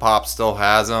 but Sub Pop still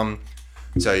has them.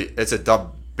 So it's a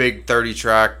big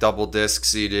 30-track double disc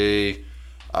CD.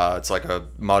 It's like a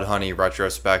Mudhoney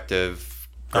retrospective,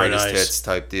 greatest hits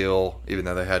type deal, even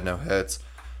though they had no hits.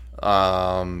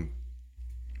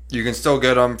 You can still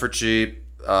get them for cheap.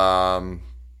 It's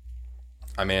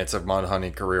a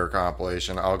Mudhoney career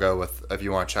compilation. I'll go with, if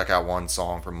you want to check out one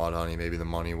song from Mudhoney, maybe the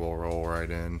money will roll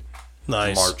right in.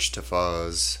 Nice. March to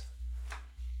Fuzz.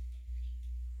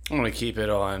 I'm going to keep it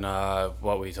on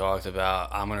what we talked about.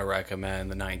 I'm going to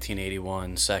recommend the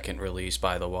 1981 second release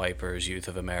by the Wipers, Youth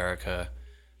of America.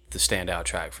 The standout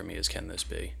track for me is Can This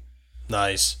Be?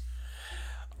 Nice.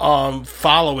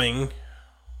 Following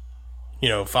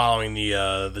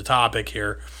the topic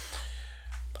here,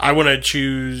 I want to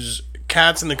choose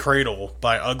Cats in the Cradle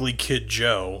by Ugly Kid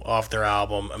Joe off their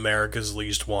album America's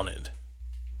Least Wanted.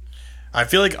 I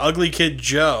feel like Ugly Kid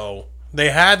Joe,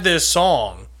 they had this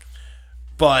song,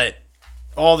 but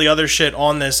all the other shit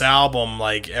on this album,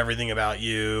 like Everything About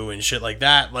You and shit like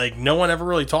that, like no one ever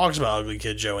really talks about Ugly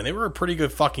Kid Joe, and they were a pretty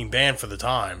good fucking band for the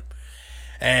time.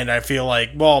 And I feel like,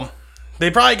 well, they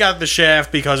probably got the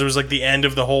shaft because it was like the end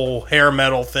of the whole hair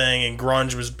metal thing and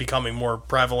grunge was becoming more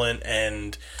prevalent,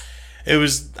 and it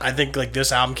was, I think, like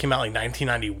this album came out like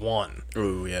 1991.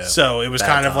 Ooh, yeah. So it was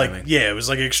kind of timing. like, it was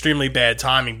like extremely bad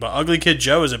timing. But Ugly Kid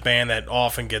Joe is a band that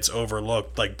often gets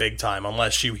overlooked like big time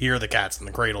unless you hear the Cats in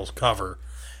the Cradle cover.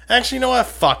 Actually, you know what?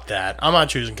 Fuck that. I'm not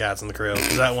choosing Cats in the Cradle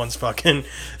because that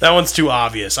one's too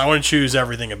obvious. I want to choose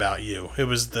Everything About You. It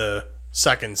was the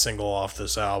second single off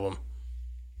this album.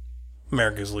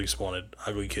 America's Least Wanted,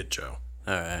 Ugly Kid Joe.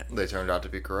 All right. They turned out to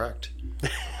be correct.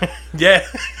 Yeah.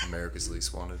 America's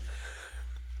Least Wanted.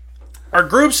 Our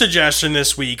group suggestion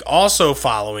this week, also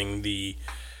following in the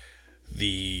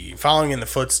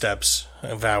footsteps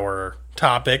of our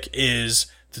topic, is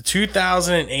the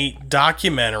 2008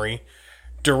 documentary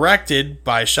directed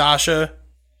by Sasha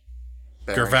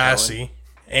Baron Gervasi,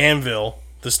 Anvil,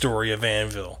 The Story of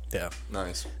Anvil. Yeah. Cohen.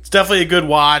 Nice. It's definitely a good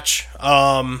watch.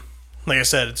 Like I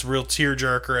said, it's a real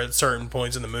tearjerker at certain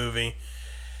points in the movie.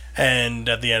 And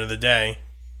at the end of the day,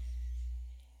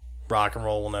 rock and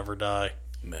roll will never die.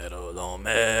 Metal on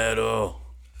metal.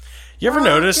 You ever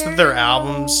notice that their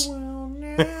albums... Did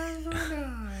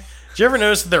you ever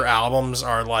notice that their albums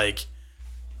are like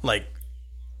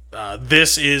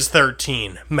This Is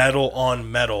 13, Metal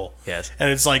on Metal? Yes.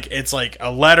 And it's like a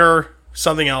letter,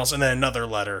 something else, and then another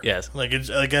letter. Yes. Like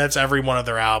that's every one of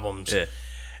their albums. Yeah.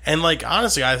 And like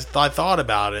honestly, I thought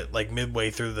about it like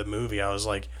midway through the movie. I was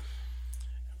like,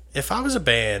 if I was a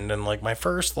band and like my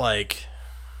first like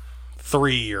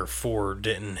 3 or 4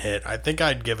 didn't hit, I think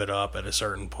I'd give it up at a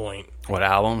certain point. What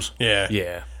albums? Yeah.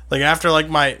 Yeah. Like after like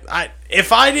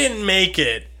if I didn't make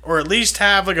it, or at least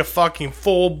have like a fucking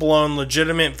full blown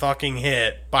legitimate fucking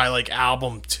hit by like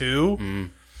album 2,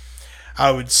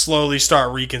 I would slowly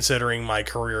start reconsidering my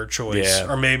career choice,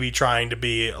 Yeah. or maybe trying to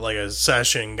be like a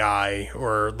session guy,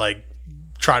 or like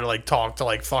try to like talk to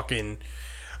like fucking,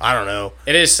 I don't know.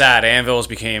 It is sad. Anvils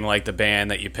became like the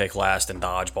band that you pick last in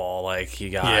dodgeball. Like you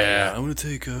got, Yeah. I'm gonna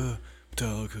take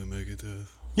Metallica, Megadeth.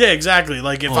 Yeah, exactly.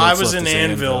 Like if Oh, I that's was left an is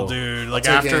Anvil Anvil. dude, like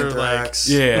Take after Anthrax.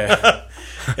 Yeah.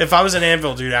 if I was an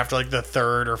Anvil dude after like the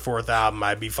 3rd or 4th album,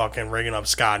 I'd be fucking rigging up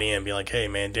Scotty and be like, "Hey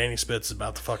man, Danny Spitz is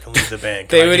about to fucking leave the band."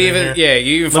 Can They I would get in even, here?"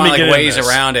 you even Let find me like get in ways this.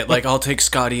 around it. Like I'll take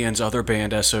Scotty Ian's other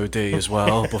band SOD as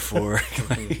well before.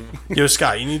 Yo,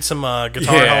 Scott, you need some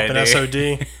guitar Yeah, help in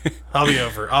dude. SOD? I'll be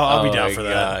over. I'll be down for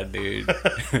that. God, dude.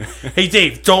 Hey,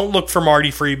 Dave, don't look for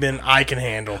Marty Friedman. I can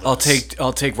handle this.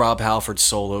 I'll take Rob Halford's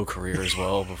solo career as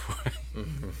well before.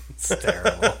 It's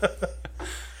terrible.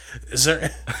 Is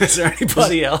there Is there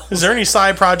anybody else? is there any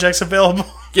side projects available?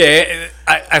 Yeah,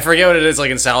 I forget what it is.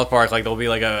 Like in South Park, like there'll be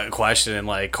like a question, and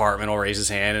like Cartman will raise his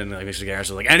hand, and like Mr.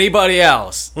 Garrison will be like, anybody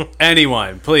else,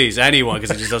 anyone, please, anyone,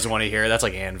 because he just doesn't want to hear it. That's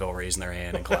like Anvil raising their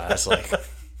hand in class. Like,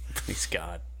 please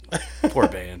God, poor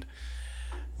band.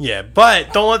 Yeah,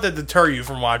 but don't let that deter you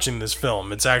from watching this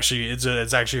film. It's actually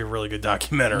a really good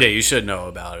documentary. Yeah, you should know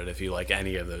about it if you like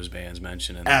any of those bands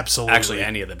mentioned. Absolutely. Actually,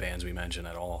 any of the bands we mentioned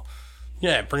at all.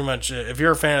 Yeah, pretty much. If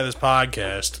you're a fan of this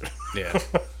podcast. Yeah.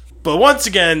 But once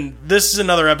again, this is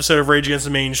another episode of Rage Against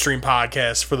the Mainstream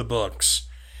podcast for the books.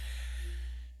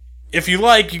 If you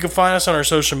like, you can find us on our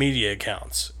social media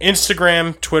accounts.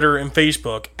 Instagram, Twitter, and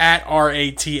Facebook at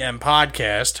RATM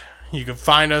Podcast. You can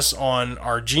find us on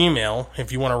our Gmail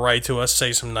if you want to write to us,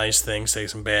 say some nice things, say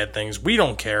some bad things. We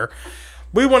don't care.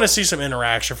 We want to see some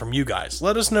interaction from you guys.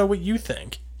 Let us know what you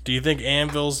think. Do you think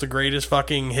Anvil's the greatest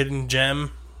fucking hidden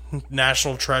gem,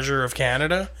 national treasure of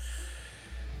Canada?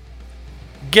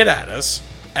 Get at us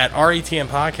at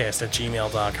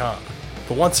ratmpodcast@gmail.com.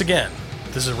 But once again,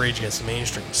 this is Rage Against the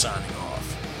Mainstream signing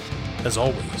off. As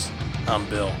always, I'm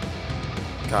Bill.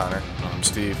 Connor.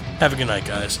 Steve. Have a good night,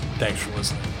 guys. Thanks for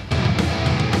listening.